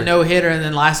hitter. threw the no hitter, and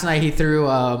then last night he threw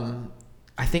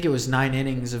I think it was 9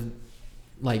 innings of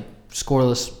like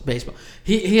scoreless baseball.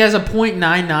 He has a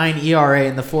 .99 ERA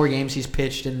in the 4 games he's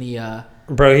pitched in the.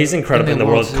 Bro, he's incredible in the in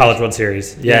the World College Series. World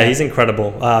Series. Yeah, Yeah. he's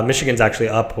incredible. Michigan's actually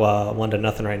up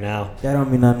 1-0 right now That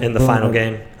don't mean nothing. in the final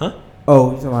game. Huh? Oh,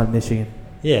 you're talking about Michigan.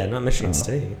 Yeah, not Michigan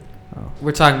State.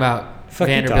 We're talking about Fuck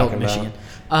you Vanderbilt, talking Michigan.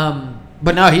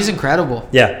 But no, he's incredible.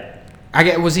 Yeah.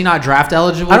 Was he not draft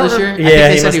eligible I don't this year? remember- I think yeah,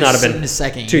 they he said must not was have been in his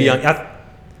second too year. young.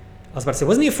 I was about to say,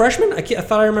 wasn't he a freshman? I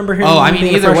thought I remember him. Oh, I mean,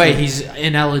 being a either way, freshman. he's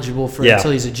ineligible for Yeah.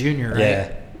 until he's a junior, right? Yeah.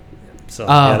 So,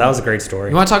 yeah, that was a great story.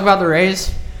 You want to talk about the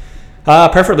Rays?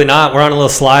 Preferably not. We're on a little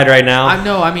slide right now.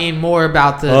 I mean more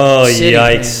about the Oh, city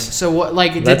yikes. thing. So what?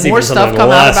 Like, did That's more even stuff something come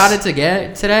out less. about it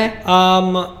today?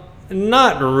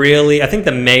 Not really. I think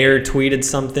the mayor tweeted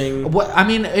something. What? I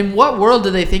mean, in what world do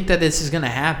they think that this is going to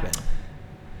happen?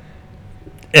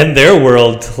 In their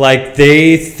world, like,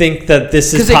 they think that this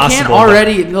is Because they possible. can't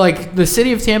already, like, the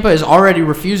city of Tampa is already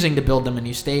refusing to build them a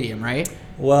new stadium, right?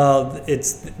 Well,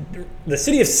 it's the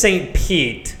city of St.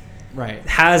 Pete Right.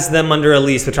 has them under a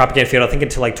lease with Tropicana Field, I think,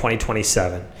 until like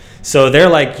 2027. So they're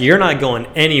like, you're not going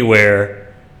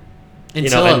anywhere,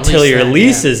 Until until your then,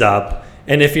 lease yeah. is up.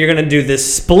 And if you're going to do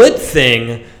this split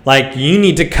thing, like, you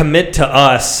need to commit to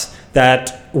us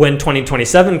that when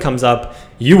 2027 comes up,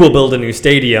 you will build a new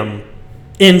stadium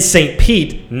in St.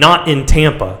 Pete, not in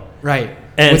Tampa. Right.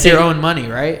 And With so- your own money,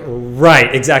 right?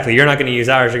 Right, exactly. You're not going to use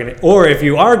ours. You're going to, or if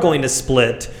you are going to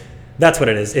split, that's what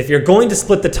it is. If you're going to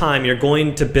split the time, you're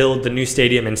going to build the new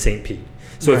stadium in St. Pete.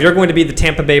 So if Right. you're going to be the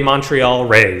Tampa Bay Montreal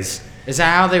Rays, Is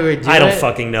that how they would do it? I don't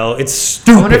fucking know. It's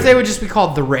stupid. I wonder if they would just be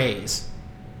called the Rays.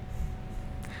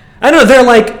 I don't know. They're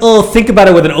like, oh, think about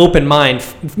it with an open mind.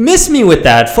 Miss me with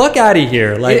that. Fuck out of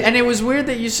here. Like, And it was weird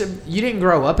that you said you didn't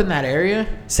grow up in that area.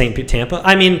 St. Pete, Tampa.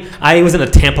 I mean, I was in a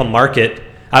Tampa market.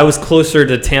 I was closer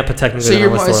to Tampa technically So than I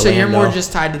was to Orlando. so you're more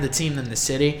just tied to the team than the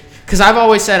city. Because I've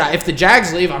always said if the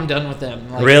Jags leave, I'm done with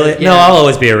them. Like, Really? yeah. No, I'll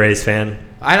always be a Rays fan.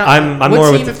 I don't. I'm what more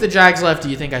team, with if the Jags left, do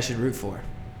you think I should root for?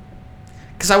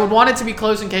 Because I would want it to be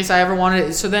close in case I ever wanted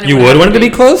it. So then You would want it to be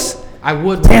close? I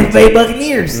would. Tampa Bay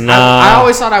Buccaneers. Nah. I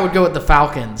always thought I would go with the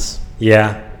Falcons.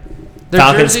 Yeah. Their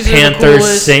Falcons, jerseys are the Panthers,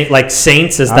 coolest.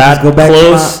 Saints. Is I'll that just go back to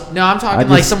close? No, I'm talking I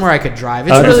like just- somewhere I could drive.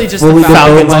 It's I really just just the fully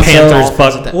Falcons, devote Panthers,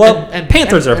 Dolphins, but well,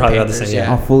 Panthers are probably about the same.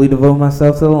 I'll fully devote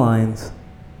myself to the Lions.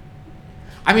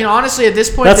 I mean, honestly, at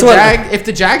this point, That's if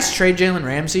the Jags trade Jalen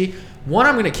Ramsey, one,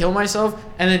 I'm going to kill myself,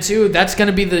 and then two, that's going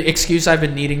to be the excuse I've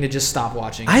been needing to just stop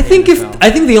watching. I the think NFL. I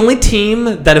think the only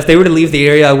team that if they were to leave the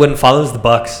area I wouldn't follow is the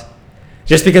Bucks.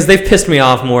 Just because they've pissed me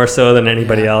off more so than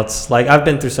anybody Yeah. else. Like I've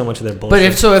been through so much of their bullshit.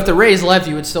 But if the Rays left,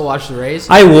 you would still watch the Rays.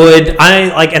 I would.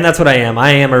 And that's what I am. I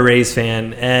am a Rays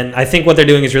fan, and I think what they're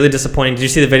doing is really disappointing. Did you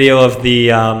see the video of the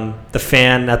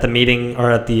fan at the meeting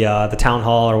or at the town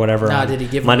hall or whatever? No, on did he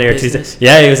give him Monday or business? Tuesday?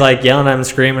 Yeah, he was like yelling at him,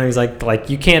 screaming. He was like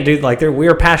you can't do like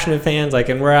we're passionate fans, like,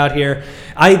 and we're out here.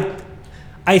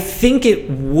 I think it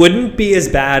wouldn't be as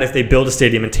bad if they build a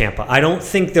stadium in Tampa. I don't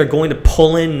think they're going to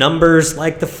pull in numbers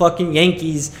like the fucking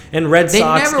Yankees and Red They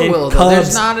Sox never and will. Though. Cubs.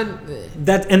 There's not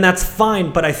a. That's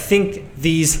fine, but I think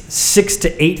these 6,000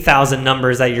 to 8,000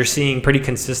 numbers that you're seeing pretty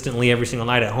consistently every single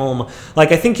night at home,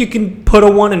 like I think you can put a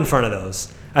 1 in front of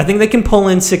those. I think they can pull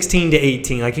in 16 to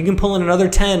 18. Like you can pull in another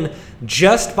 10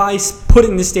 just by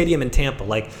putting the stadium in Tampa.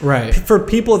 Like Right. For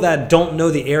people that don't know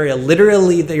the area,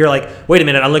 literally you're like, wait a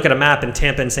minute, I look at a map and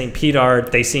Tampa and St. Pete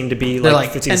they seem to be They're like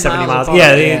like 50 to 10 70 miles miles. apart.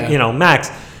 Yeah, Yeah. max.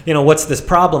 What's this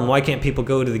problem? Why can't people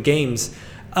go to the games?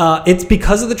 It's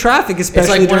because of the traffic, It's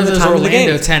especially like one during of the those time of the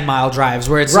Orlando game. 10-mile drives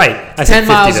where it's Right. I said 10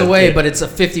 miles 50 to- away, yeah. but it's a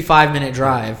 55-minute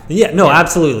drive. Yeah, no,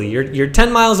 absolutely. You're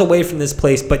 10 miles away from this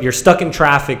place, but you're stuck in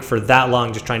traffic for that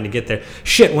long just trying to get there.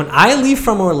 Shit, when I leave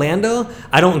from Orlando,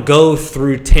 I don't go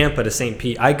through Tampa to St.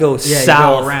 Pete. I go Yeah, you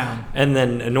south go around. and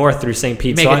then north through St.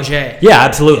 Pete. Make a J. Yeah,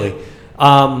 absolutely. No,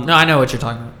 I know what you're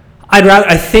talking about.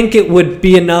 I think it would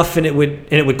be enough, and it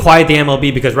would quiet the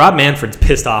MLB because Rob Manfred's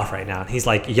pissed off right now. He's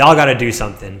like, y'all got to do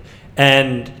something.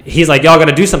 And he's like, y'all got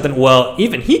to do something. Well,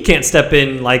 even he can't step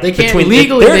in like They can't between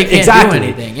legally. They can't exactly. do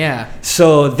anything. Yeah,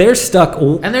 So they're stuck.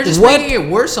 and they're just making it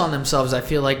worse on themselves. I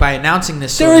feel like by announcing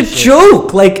this. They're sort a of shit.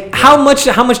 joke. Like how much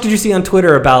did you see on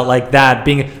Twitter about like that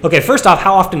being okay? First off,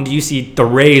 how often do you see the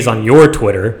Rays on your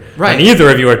Twitter? Right. On either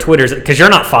of your Twitters, because you're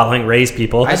not following Rays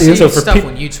people. I see for stuff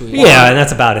when you tweet. Yeah, and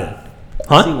that's about it. See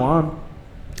Huh? Juan.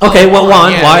 Okay, Oh, well, Juan,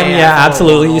 Juan, yeah, Juan, yeah, yeah, I follow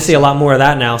absolutely. Juan You see a lot more of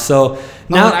that now. So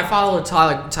Now now, I follow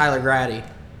Tyler Grady,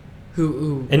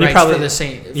 who and you writes probably for the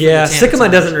Saint. for yeah, the Tampa Sycamore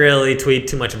Times. doesn't really tweet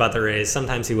too much about the Rays.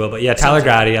 Sometimes he will, but yeah, Tyler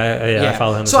Grady, I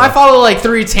follow him. So as I well. follow like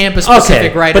 3 Tampa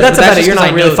specific Okay, writers. but that's about it. just You're 'cause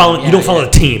not I really know following. them. You don't follow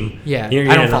the team. Yeah, You're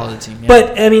I don't not. follow the team. Yeah.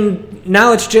 But I mean,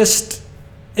 now it's just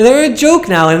they're a joke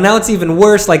now, and now it's even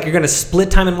worse. Like you're gonna split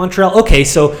time in Montreal. Okay,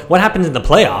 so what happens in the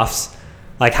playoffs?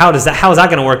 Like how is that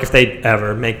going to work if they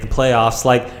ever make the playoffs?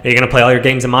 Like are you going to play all your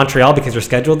games in Montreal because you're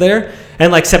scheduled there?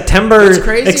 And like September, What's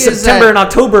crazy like is September that- and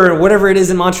October, whatever it is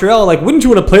in Montreal, like wouldn't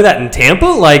you want to play that in Tampa?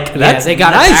 Like yeah, that's they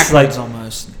got nice. it backwards Like,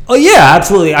 almost. oh yeah,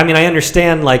 absolutely. I mean, I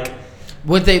understand. Like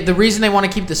The reason they want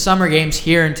to keep the summer games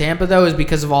here in Tampa though is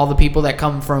because of all the people that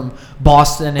come from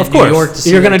Boston and of New course, York to see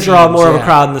you're their going to draw teams, more of a yeah.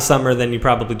 crowd in the summer than you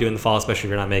probably do in the fall, especially if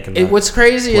you're not making the What's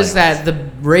crazy is playoffs. that the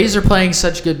Rays are playing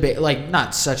such good, like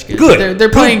not such good. Good. They're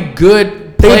Good. playing good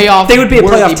They would- playoff. they would be a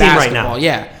worthy playoff team right now. basketball.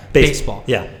 Yeah, baseball.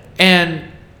 Yeah. And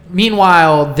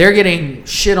meanwhile, they're getting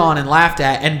shit on and laughed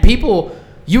at, and people.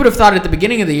 You would have thought at the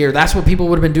beginning of the year that's what people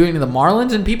would have been doing to the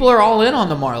Marlins, and people are all in on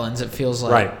the Marlins. It feels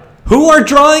like Right. Who are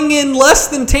drawing in less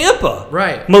than Tampa?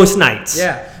 Right. Most nights.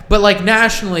 Yeah, but like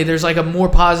nationally, there's like a more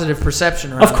positive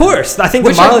perception around. Of course. I think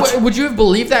Which the Marlins. would you have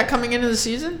believed that coming into the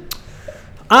season?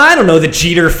 I don't know, the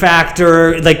Jeter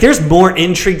factor. Like, there's more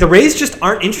intrigue. The Rays just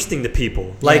aren't interesting to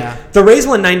people. Like, Yeah. the Rays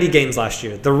won 90 games last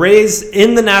year. The Rays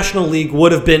in the National League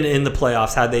would have been in the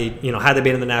playoffs had they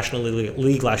been in the National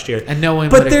League last year. And no one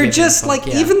would But have they're given a just fuck, like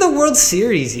yeah. even the World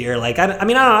Series year. Like, I don't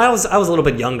know. I was a little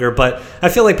bit younger, but I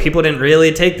feel like people didn't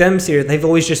really take them serious. They've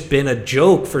always just been a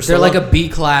joke for so They're long. like a B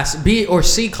class, B or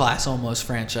C class almost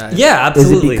franchise. Yeah, Is it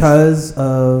absolutely. because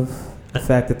of the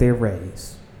fact that they're Rays?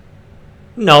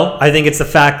 No, I think it's the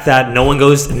fact that no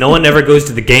one ever goes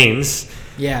to the games.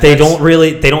 yeah. They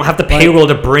that's- they don't have the payroll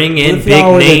to bring in What if big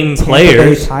y'all were the name Tampa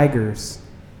players. Bay Tigers,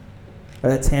 or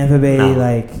the Tampa Bay No.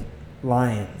 like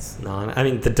Lions. No, I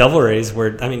mean the Devil Rays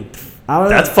were. I mean, I don't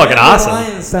That's know. fucking The awesome.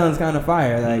 lion sounds kind of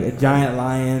fire, like a giant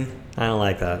lion I don't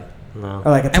like that. No.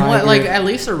 or like a tiger. And what, like, at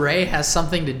least a Ray has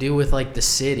something to do with like the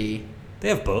city. They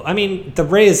have both. I mean, the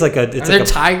Ray is like a. Are It's there like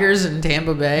tigers in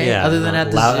Tampa Bay yeah, other than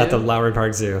at the zoo? at the Lowry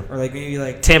Park Zoo. Or like maybe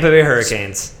like Tampa Bay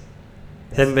Hurricanes.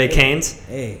 Tampa Bay Canes.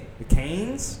 Hey, the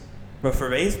Canes, but for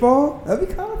baseball, that'd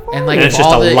be kind of fun. And like And if it's just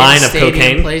all a the line of in-stadium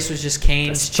cocaine? place was just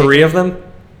Cane's Three chicken. of them.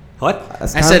 What?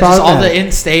 That's I kinda said just all the problematic.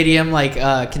 in-stadium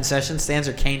like concession stands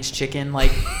are Cane's chicken.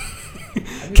 Like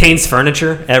Canes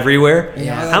furniture everywhere.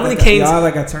 Yeah. How many like Canes? Y'all have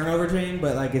like a turnover chain,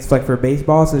 but like it's like for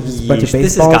baseball, so it's just a bunch of Yeesh,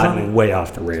 this has baseballs on gotten it. way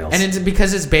off the rails. and it's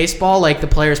because it's baseball. Like the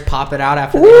players pop it out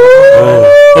after.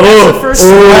 oh, the first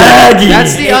swaggy.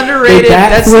 That's the They underrated.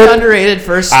 That's the backflip. underrated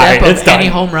first All step right, of it's done. any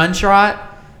home run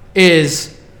shot.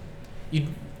 Is you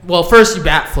well first you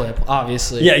bat flip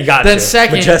obviously. Yeah, you got Then to.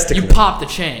 second Majestically. you pop the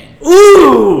chain.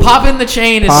 Ooh. Popping the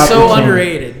chain is Pop so the chain.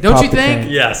 underrated, don't Pop you the think?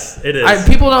 chain. Yes, it is.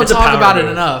 People don't It's a talk power about it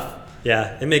move. enough.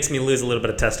 Yeah, it makes me lose a little bit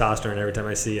of testosterone every time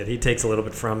I see it. He takes a little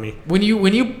bit from me. When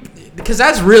you because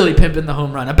that's really pimping the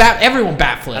home run. Everyone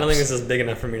bat flips. I don't think this is big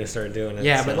enough for me to start doing it.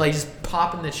 Yeah, so. but like just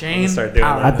popping the chain. I'm gonna start doing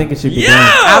power that. I think it should be Yeah!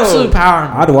 done. absolute power.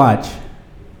 move. I'd watch.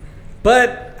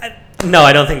 But no,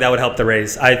 I don't think that would help the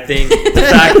Rays. I think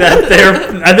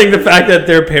the fact that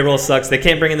their payroll sucks. They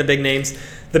can't bring in the big names.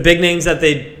 The big names that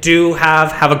they do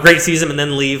have a great season and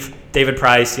then leave. David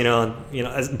Price,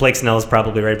 Blake Snell's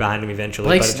probably right behind him eventually.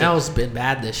 Blake but it's just- Snell's been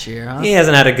bad this year, huh? He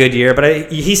hasn't had a good year,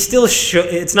 but he still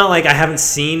it's not like I haven't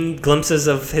seen glimpses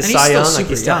of his And he's Cy still Young. Like super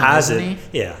he still young, has isn't it.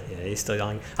 he? Yeah, he's still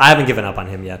young. I haven't given up on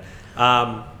him yet.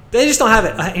 They just don't have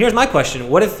it. Here's my question: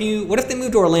 What if they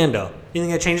move to Orlando? You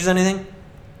think that changes anything?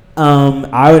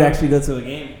 I would actually go to a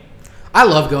game. I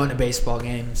love going to baseball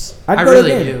games. I'd I go to a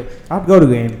really game. do. I'd go to a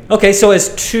game. Okay, so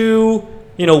as two,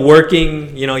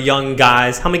 working, young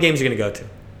guys, how many games are you gonna go to?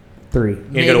 3. You're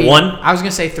gonna go to one? I was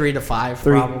gonna say 3 to 5,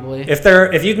 3. probably.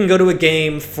 If you can go to a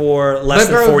game for less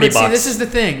than $40, see, this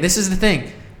is the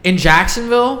thing. In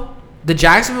Jacksonville, the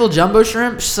Jacksonville Jumbo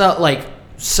Shrimp sell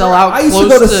out. I used to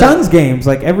close go to Suns games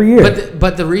like every year.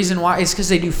 But the reason why is because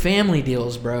they do family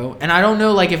deals, bro. And I don't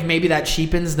know, like, if maybe that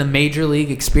cheapens the major league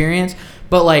experience.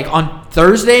 But like on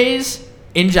Thursdays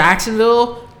in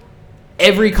Jacksonville,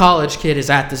 every college kid is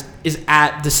at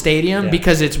the stadium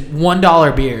because it's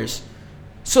 $1 beers.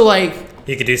 So like,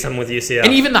 you could do something with UCF.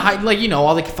 and even the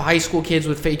all the high school kids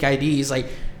with fake IDs, like.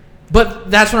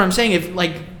 But that's what I'm saying. If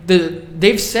like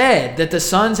they've said that the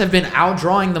Suns have been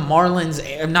outdrawing the Marlins,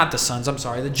 not the Suns. I'm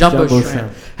sorry, the Jumbo Jumbo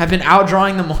Shrimp Shrimp. have been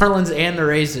outdrawing the Marlins and the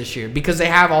Rays this year because they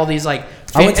have all these like.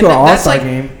 I went to and an that's, All-Star like,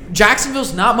 game.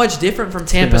 Jacksonville's not much different from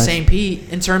Tampa nice. St. Pete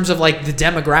in terms of like the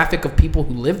demographic of people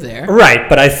who live there. Right,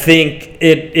 but I think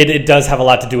it does have a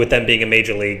lot to do with them being a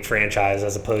major league franchise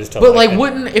as opposed to. But like,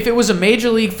 wouldn't if it was a major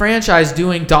league franchise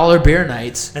doing dollar beer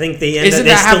nights? I think they Isn't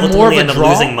they that have still more ultimately of a end up draw?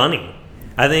 losing money.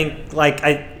 I think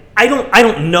I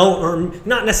don't know, or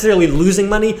not necessarily losing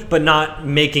money, but not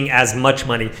making as much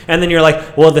money. And then you're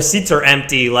like, well, the seats are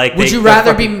empty. Like, Would you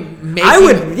rather be making? I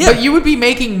would, yeah. But you would be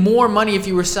making more money if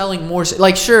you were selling more.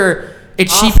 Like, sure,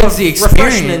 it off cheapens of the experience.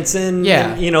 refreshments and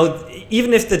yeah,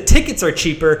 even if the tickets are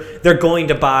cheaper, they're going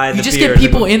to buy. you just beer. get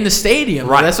people in the stadium.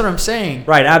 Right. That's what I'm saying.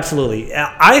 Right, absolutely.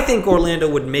 I think Orlando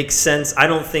would make sense. I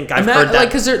don't think I've heard that. Like,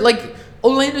 because they're like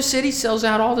Orlando City sells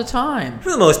out all the time, For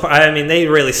the most part, I mean, they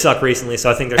really suck recently, so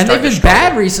I think they're and they've starting been to struggle.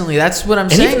 bad recently. That's what I'm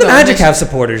And saying. even the though. Magic have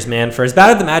supporters, man. For as bad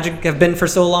as the Magic have been for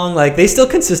so long, like they still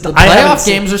consist. the I haven't playoff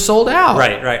seen- games are sold out.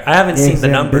 Right. I haven't seen the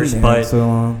numbers, but so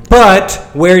long.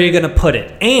 where are you going to put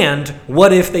it? And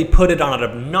what if they put it on an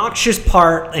obnoxious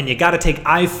part, and you got to take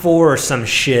I-4 or some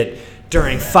shit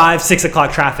during 5-6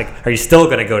 o'clock traffic? Are you still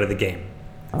going to go to the game?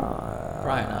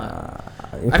 Probably not.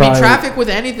 I mean, traffic with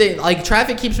anything, like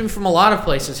traffic keeps me from a lot of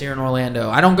places here in Orlando.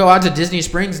 I don't go out to Disney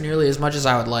Springs nearly as much as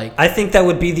I would like. I think that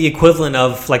would be the equivalent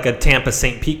of like a Tampa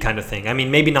St. Pete kind of thing. I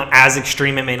mean, maybe not as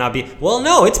extreme. It may not be. Well,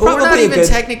 no, it's But probably we're not a even good.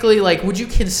 technically like. Would you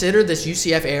consider this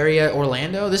UCF area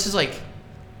Orlando? This is like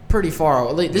pretty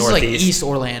far. Like, this is like Northeast. East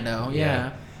Orlando.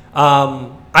 Yeah.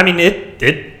 I mean,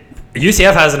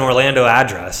 UCF has an Orlando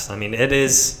address. I mean, it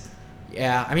is.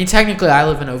 Yeah. I mean, technically, I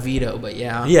live in Oviedo, but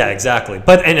yeah. Yeah, exactly.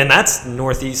 But and that's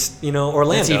northeast,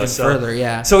 Orlando. It's even so, further,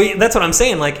 yeah. So that's what I'm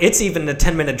saying. Like, it's even a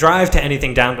 10-minute drive to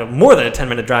anything down to more than a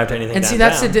 10-minute drive to anything. And see,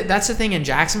 downtown. that's the thing in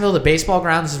Jacksonville. The baseball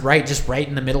grounds is just right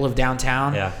in the middle of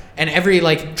downtown. Yeah. And every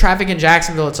like traffic in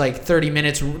Jacksonville, it's like 30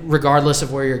 minutes regardless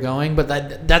of where you're going. But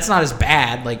that's not as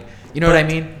bad. Like, you know what I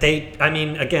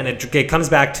mean? Again, it comes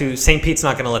back to St. Pete's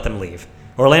not going to let them leave.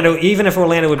 Orlando, even if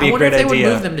Orlando would be I a wonder great if they idea.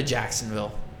 would move them to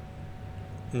Jacksonville.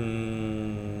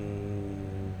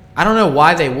 I don't know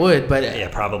why they would, but Yeah,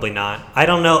 probably not. I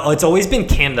don't know. It's always been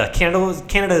Canada.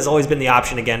 Canada has always been the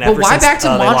option again. But Ever why since, back to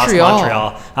they lost Montreal?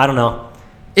 Montreal? I don't know.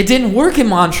 it didn't work in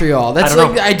Montreal. That's I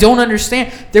don't know. I don't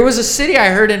understand. There was a city I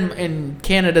heard in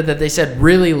Canada that they said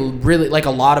really, really like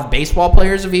a lot of baseball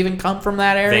players have even come from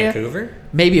that area. Vancouver?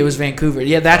 Maybe it was Vancouver.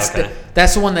 Yeah, that's Okay.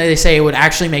 that's the one that they say it would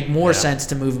actually make more Yeah. sense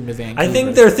to move them to Vancouver. I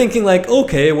think they're thinking like,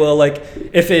 okay, well, like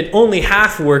if it only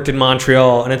half worked in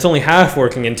Montreal and it's only half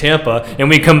working in Tampa, and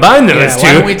we combine those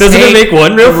why don't we two, doesn't it take make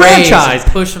one real the Rays franchise?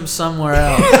 and push them somewhere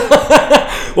else?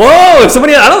 Whoa!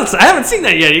 Somebody, I haven't seen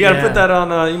that yet. You got to Yeah. put that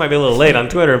on. You might be a little late on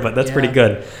Twitter, but that's Yeah. pretty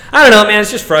good. I don't know, man.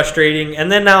 It's just frustrating.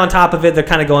 And then now on top of it, they're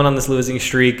kind of going on this losing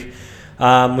streak,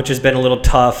 which has been a little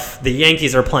tough. The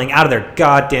Yankees are playing out of their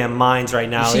goddamn minds right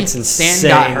now. You see It's insane. Stan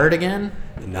got hurt again.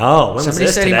 No, when was Somebody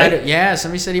this said he today? might. Yeah,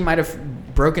 somebody said he might have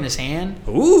broken his hand.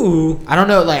 Ooh. I don't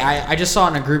know. Like I just saw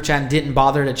it in a group chat and didn't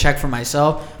bother to check for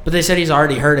myself. But they said he's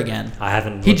already hurt again. I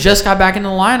haven't. He looked just got back in the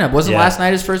lineup. Wasn't Yeah. last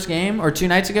night his first game or 2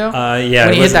 nights ago? Yeah, when it he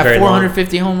hit wasn't that very long.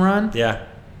 450 home run. Yeah.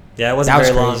 Yeah, it wasn't That was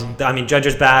very crazy. long. I mean, Judge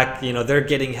is back. You know, they're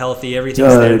getting healthy.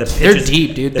 Everything's there. The Judge. They're pitches-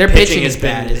 deep, dude. the Their pitching has is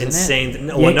been bad, isn't it? insane.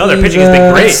 No, well, no, their Yankees, pitching has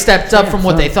been But great. it stepped up from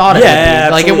what they thought it Yeah, would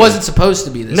be. Like it absolutely. wasn't supposed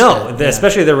to be this. No, good. the, Yeah.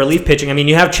 especially their relief pitching. I mean,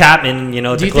 you have Chapman, you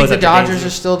know, Do to you think close the out your Dodgers games. are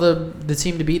still the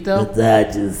team to beat though?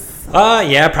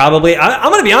 Yeah, probably. I'm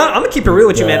gonna be honest. I'm gonna keep it real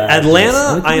with you, man. Dodgers.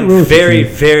 Atlanta, I am Keep it real with very, you.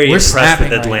 very We're impressed snapping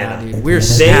with right Atlanta. now, dude. We're They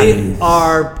snapping.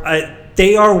 are,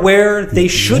 they are where they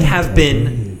should have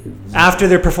been after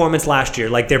their performance last year.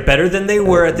 Like they're better than they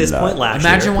were at this point last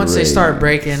Imagine year. once they start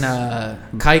breaking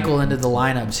Keuchel into the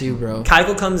lineup too, bro.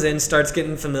 Keuchel comes in, starts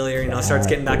getting familiar, you know, starts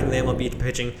getting back into the MLB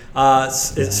pitching.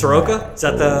 Is it Soroka? Is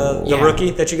that the Yeah.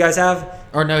 rookie that you guys have?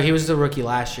 Or no, he was the rookie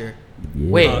last year.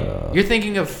 Wait, you're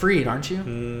thinking of Freed, aren't you?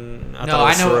 I No, thought it I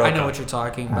was know Soroka. what you're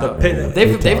talking The about. pit-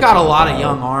 They've got a lot of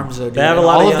young arms though. Dude. They have a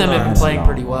lot All of of them young have been arms. playing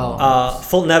pretty well.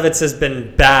 Fulton Evans has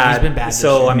been bad. He's been bad this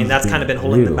So year. I mean that's kind of been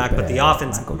holding them back. But the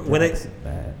offense, when it,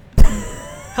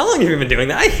 how long have you been doing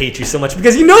that? I hate you so much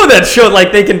because you know that show.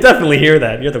 Like they can definitely hear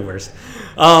that. You're the worst.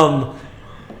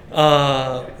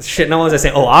 Shit. No, what was I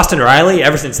saying? Oh, Austin Riley.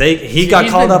 Ever since he got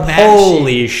He's called been up, mashing.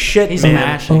 holy shit, He's man.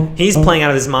 mashing. He's playing out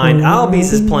of his mind.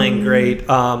 Albies is playing great.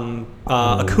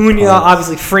 Acuna,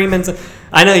 obviously Freeman's.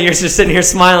 I know you're just sitting here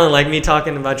smiling like me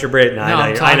talking about your Braves. No,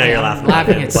 I know you're laughing. I'm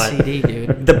laughing him, at but CD,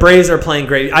 dude. the Braves are playing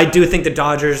great. I do think the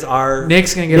Dodgers are.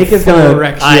 Nick's gonna get Nick a is full gonna-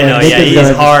 erection. I know, Nick yeah, is he's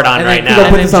gonna- hard on And right then, now.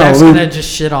 put and this then on a Jeff's loop. gonna just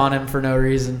shit on him for no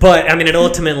reason. But I mean, and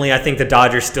ultimately, I think the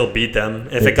Dodgers still beat them.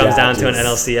 If The it comes down to an Dodgers.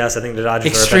 NLCS, I think the Dodgers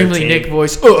Extremely are a better Nick team.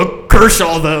 voice.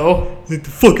 Kershaw though. Get the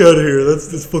fuck out of here.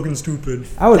 That's fucking stupid.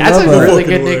 I would That's love a really fucking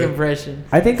good Nick way. impression.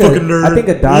 I think a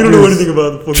Dodgers.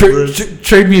 about the fucking Braves.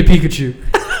 Trade me a Pikachu.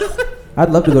 I'd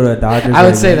love to go to a Dodgers. I or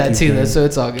would a say that Yankees too, though, game. so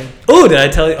it's all good. Oh, did I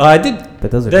tell you? Oh, I did. But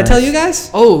those are Did I tell nice. you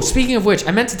guys? Oh, speaking of which,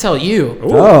 I meant to tell you.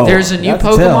 Oh, There's a new that's a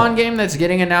Pokemon tell. game that's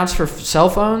getting announced for cell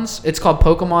phones. It's called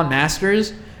Pokemon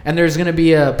Masters, and there's going to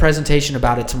be a presentation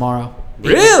about it tomorrow.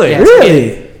 Really? Yeah, it's gonna be- Really?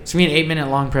 It's going to be an 8-minute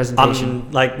long presentation.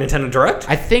 Like Nintendo Direct?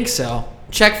 I think so.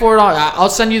 Check for it. I'll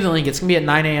send you the link. It's going to be at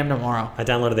 9 a.m. tomorrow. I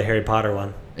downloaded the Harry Potter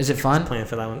one. Is it fun? Playing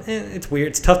for that one. It's weird.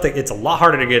 It's tough. It's a lot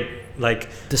harder to get like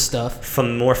The stuff.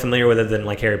 more familiar with it than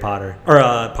like Harry Potter or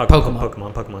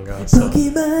Pokemon. Pokemon Go. So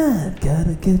Pokemon,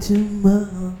 gotta catch 'em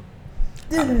all.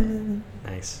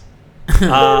 nice.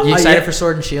 You excited yeah, for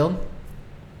Sword and Shield?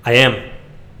 I am.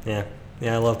 Yeah,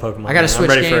 I love Pokemon. I got a man. Switch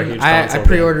I'm ready for a game. huge I console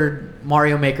pre-ordered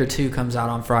Mario Maker 2 comes out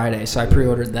on Friday, so I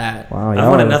pre-ordered that. Wow, Game. y'all I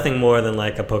wanted are- nothing more than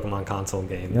like a Pokemon console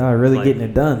game. Y'all are really Like, getting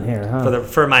it done here, huh?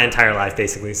 for my entire life,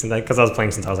 basically, since because I was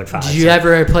playing since I was like 5. Did you so-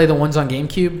 ever play the ones on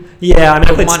GameCube? Yeah, I mean,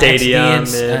 I played Pokemon Stadium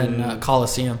XD and and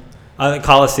Coliseum.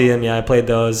 Coliseum. Yeah, I played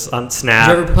those on Snap.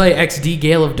 Did you ever play XD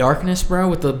Gale of Darkness, bro,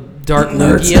 with the Dark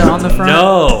Lugia on the front?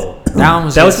 No, That one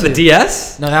was that good was for the too.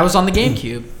 DS. No, that was on the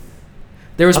GameCube.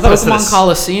 There was I thought it was for Pokemon the s-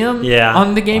 Coliseum Yeah.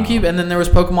 on the GameCube, and then there was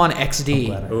Pokemon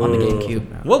XD on the Ooh.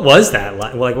 GameCube. What was that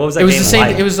like? What was that It was game the same.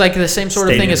 like? It was like the same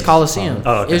sort of thing as Stadium. Coliseum.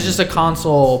 Oh, okay. It was just a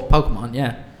console Pokemon.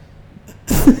 Yeah.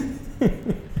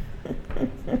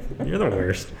 You're the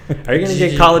worst. Are you gonna Did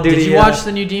get you- Call of Duty? Did you watch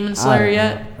the new Demon Slayer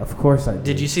yet? Of course I did.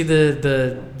 Did you see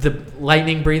the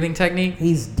lightning breathing technique?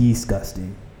 He's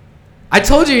disgusting. I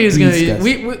told you he was gonna be.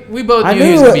 Disgusting. We both I knew he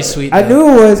knew was gonna it, be sweet. I though.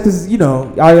 knew it was because all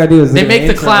you gotta do is They look at make the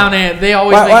intro. clown. They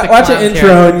always make the Watch clown an intro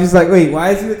character. and you're just like, wait,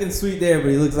 why is he looking sweet there, but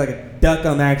he looks like a duck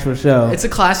on the actual show? It's a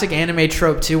classic anime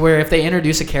trope too, where if they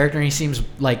introduce a character and he seems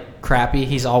like crappy,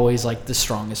 he's always like the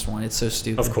strongest one. It's so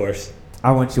stupid. Of course.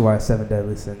 I want you to watch Seven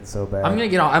Deadly Sins so bad. I'm gonna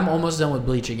get on. I'm almost done with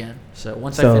Bleach again. So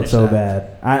once I so finish so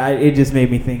that, bad. It just made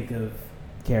me think of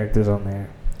characters on there.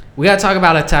 We gotta talk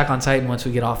about Attack on Titan once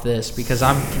we get off this because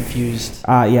I'm confused.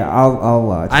 Yeah, I'll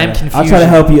I am confused. I'll try to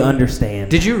help you understand.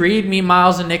 Did you read me,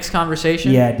 Miles, and Nick's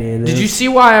conversation? Yeah, I did. Did you see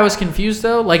why I was confused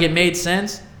though? Like it made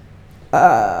sense. All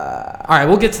right,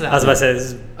 we'll get to that. I was about to say, this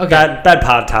is Okay. bad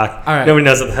pod talk. All right. Nobody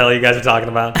knows what the hell you guys are talking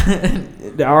about.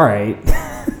 All right.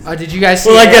 Did you guys see?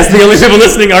 Well, I guess the only people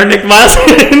listening are Nick, Miles,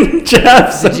 and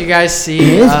Jeff. so- Did you guys see?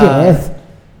 It's Jeff.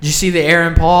 Did you see the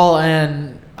Aaron Paul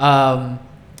and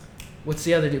what's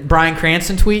the other dude? Bryan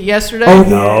Cranston tweet yesterday? Oh yeah,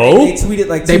 No. they tweeted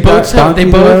like They two both donkeys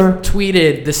or whatever.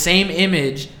 tweeted the same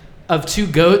image of two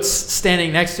goats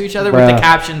standing next to each other with Bruh. the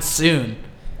caption "soon."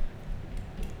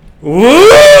 Woo!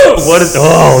 What is?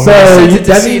 Oh, So- man. I sent you- it to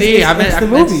that means CD. it's- I meant it's the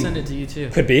to movie. send it to you too.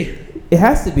 Could be. It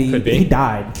has to be. Could be. He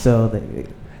died, so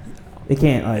they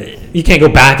can't like You can't go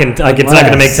back and like it's not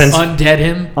going to make sense. Undead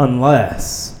him.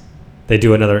 unless. They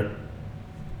do another.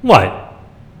 What?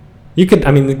 You could.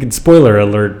 I mean, you could spoiler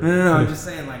alert. No. I'm just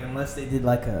saying like unless they did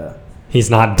like a He's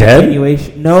not dead.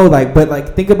 continuation. No, like but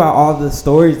like think about all the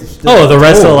stories. that still Oh, the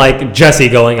rest of told. like Jesse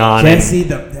going on. and- Jesse,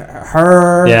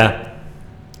 her. yeah.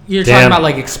 You're Damn. talking about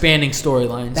like expanding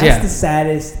storylines. That's Yeah. the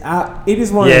saddest. It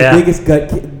is one of Yeah. the biggest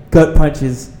gut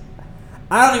punches.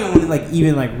 I don't even want to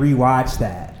even rewatch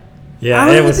that. Yeah. I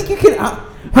don't It even was. think you can.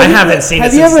 I haven't seen it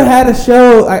Have you since ever the- had a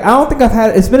show? Like, I don't think I've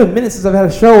had. It's been a minute since I've had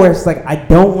a show where it's like I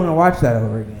don't want to watch that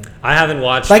over again. I haven't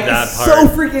watched Like that it's part. so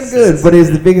freaking good, but it's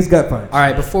the biggest gut punch. All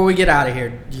right, before we get out of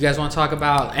here, you guys want to talk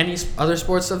about any other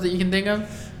sports stuff that you can think of?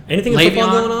 Anything in football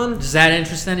going on? Does that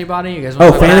interest anybody? You guys Oh,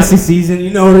 want to talk fantasy about season,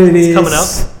 you know what it is. coming up.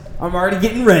 I'm already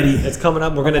getting ready. It's coming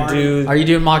up. We're gonna do. it? Are you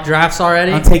doing mock drafts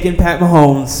already? I'm taking Pat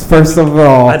Mahomes first of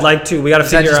all. I'd like to. We got to Is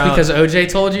that figure just out. because OJ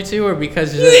told you to, or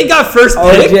because you ain't got first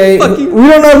pick. OJ, Fuck you. we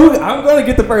don't know who. I'm gonna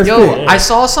get the first Yo, pick. I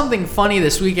saw something funny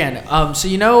this weekend. So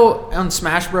you know on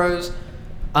Smash Bros,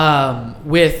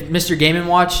 with Mr. Game &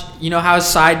 Watch, you know how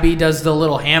side B does the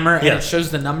little hammer and Yeah. it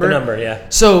shows the number? The number, yeah.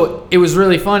 So it was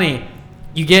really funny.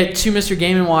 You get two Mr.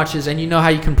 Game & Watches, and you know how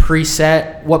you can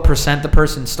preset what percent the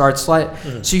person starts like.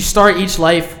 So you start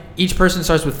each person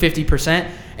starts with 50%,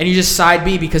 and you just side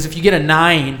B because if you get a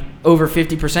 9 over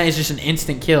 50%, it's just an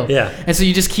instant kill. Yeah. And so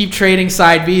you just keep trading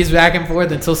side Bs back and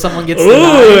forth until someone gets the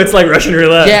Ooh, 9. it's like Russian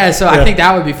roulette. Yeah, so I think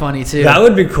that would be funny too. that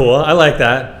would be cool. I like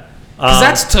that. Because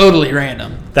that's totally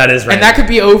random. that is right. And that could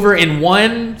be over in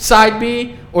one side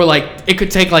B, or like it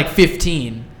could take like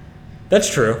 15. That's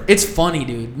true. It's funny,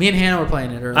 dude. Me and Hannah were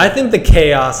playing it earlier. I think the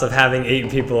chaos of having 8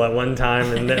 people at one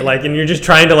time and and you're just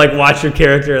trying to watch your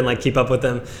character and keep up with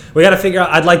them. We got to figure out.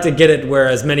 I'd like to get it where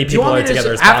as many Do you people want are me to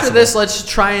together as after possible. this, let's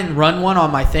try and run one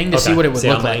on my thing to see Okay, what it would see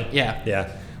how look many. like. Yeah.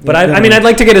 Yeah. But I mean, I'd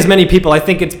like to get as many people. I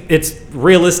think it's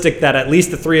realistic that at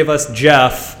least the 3 of us,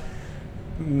 Jeff,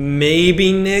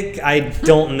 maybe Nick, I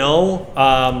don't know,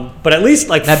 but at least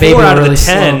That 4 baby out of really the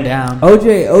slowed 10. down.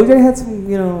 OJ had some,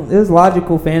 it was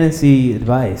logical fantasy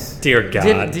advice. Dear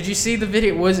God. Did you see the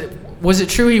video? Was it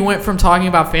true he went from talking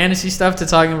about fantasy stuff to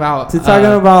talking about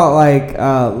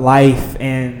About life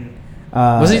and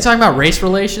wasn't he talking about race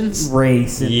relations?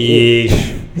 race? And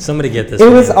Yeesh. Somebody get this. it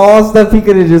was man. all stuff he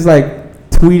could have just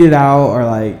tweeted out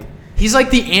or He's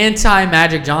like the anti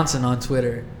Magic Johnson on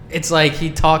Twitter. It's like he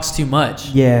talks too much.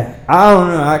 yeah. I don't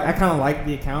know. I kind of like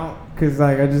the account because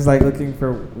I just looking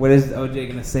for what is OJ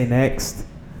gonna say next.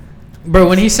 Bro,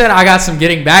 when he said I got some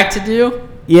getting back to do,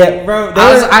 Yeah, bro.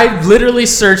 I literally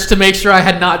searched to make sure I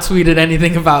had not tweeted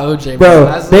anything about OJ. Bro,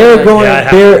 That's they were like- going. Yeah, I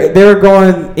have They were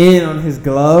going in on his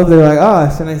glove. They're like, "Oh,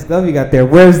 it's a nice glove you got there.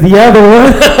 Where's the other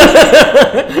one?"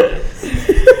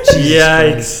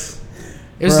 Yikes.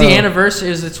 It was Bro. the anniversary.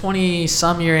 It was the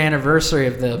 20-some year anniversary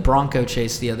of the Bronco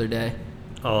chase the other day.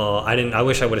 Oh, I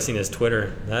wish I would have seen his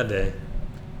Twitter that day.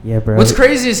 Yeah, bro. What's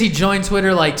crazy is he joined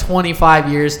Twitter 25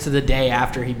 years to the day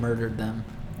after he murdered them.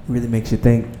 really makes you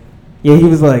think. Yeah, he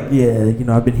was like, "Yeah,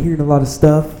 I've been hearing a lot of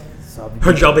stuff." So I'll be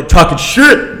Heard y'all been talking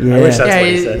shit. Yeah. I wish that's Yeah, what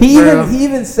he he- said. Bro. He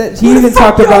even said he even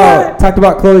talked about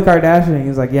Khloe Kardashian. He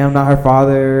was like, "Yeah, I'm not her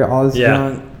father." All this Yeah.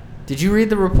 junk. Did you read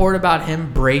the report about him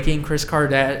breaking Kris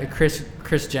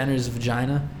Jenner's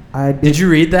vagina? Did you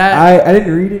read that? I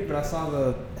didn't read it, but I saw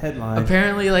the headline.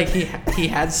 Apparently, he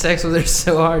had sex with her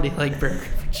so hard he broke her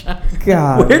vagina.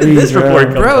 God, Where did this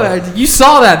report come Bro, you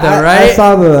saw that though, right?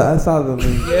 I saw the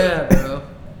link. Yeah, bro.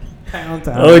 Pound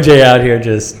town. OJ out here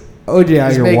just OJ out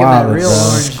He's here making wild, that real bro.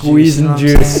 orange Squeezing juice. You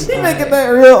know what I'm juice. He saying? making that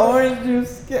real orange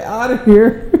juice. Get out of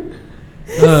here.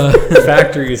 the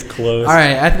factory is closed. All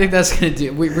right, I think that's gonna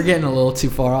do. We're getting a little too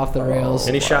far off the rails.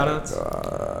 Any shout outs?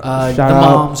 The Shout out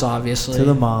moms, obviously. to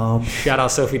the mom. Shout out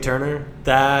Sophie Turner.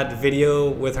 That video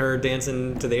with her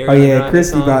dancing to the Ariana Oh yeah, Grande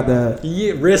Christy song. about the.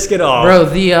 Yeah, risk it all. Bro,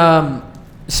 the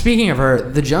speaking of her,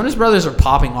 the Jonas Brothers are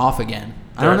popping off again.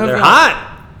 I don't know. They're if hot.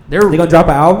 They gonna drop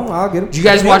an album? I'll get them. Did you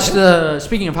guys watch the?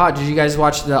 Speaking of hot, did you guys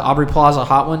watch the Aubrey Plaza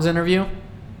Hot Ones interview?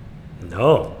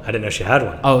 No, I didn't know she had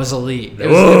one. Oh, it was elite. It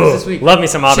was this week. Love me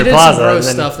some Aubrey She did Plaza. some gross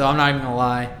and then- stuff though. I'm not even gonna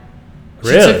lie. She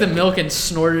Really? took the milk and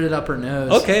snorted it up her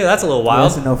nose. Okay, that's a little Well,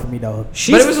 wild. that's a no for me, dog.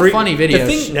 She's But it was a funny video.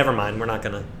 The thing, never mind. We're not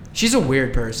gonna. She's a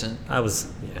weird person.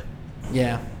 Yeah.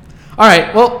 Yeah. All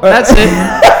right. Well, that's it.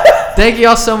 Thank you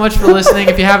all so much for listening.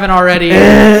 If you haven't already,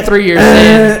 3 years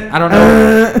in, I don't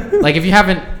know. Like if you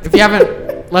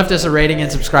haven't left us a rating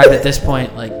and subscribed at this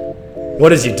point, like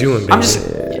What is you doing, baby?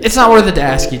 it's not worth it to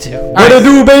ask you to. All What to right.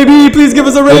 do, baby? Please give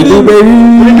us a rating.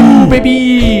 Ooh,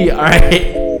 baby. All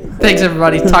right. Thanks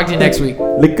everybody. Talk to you next week.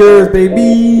 Liquors,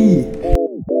 baby.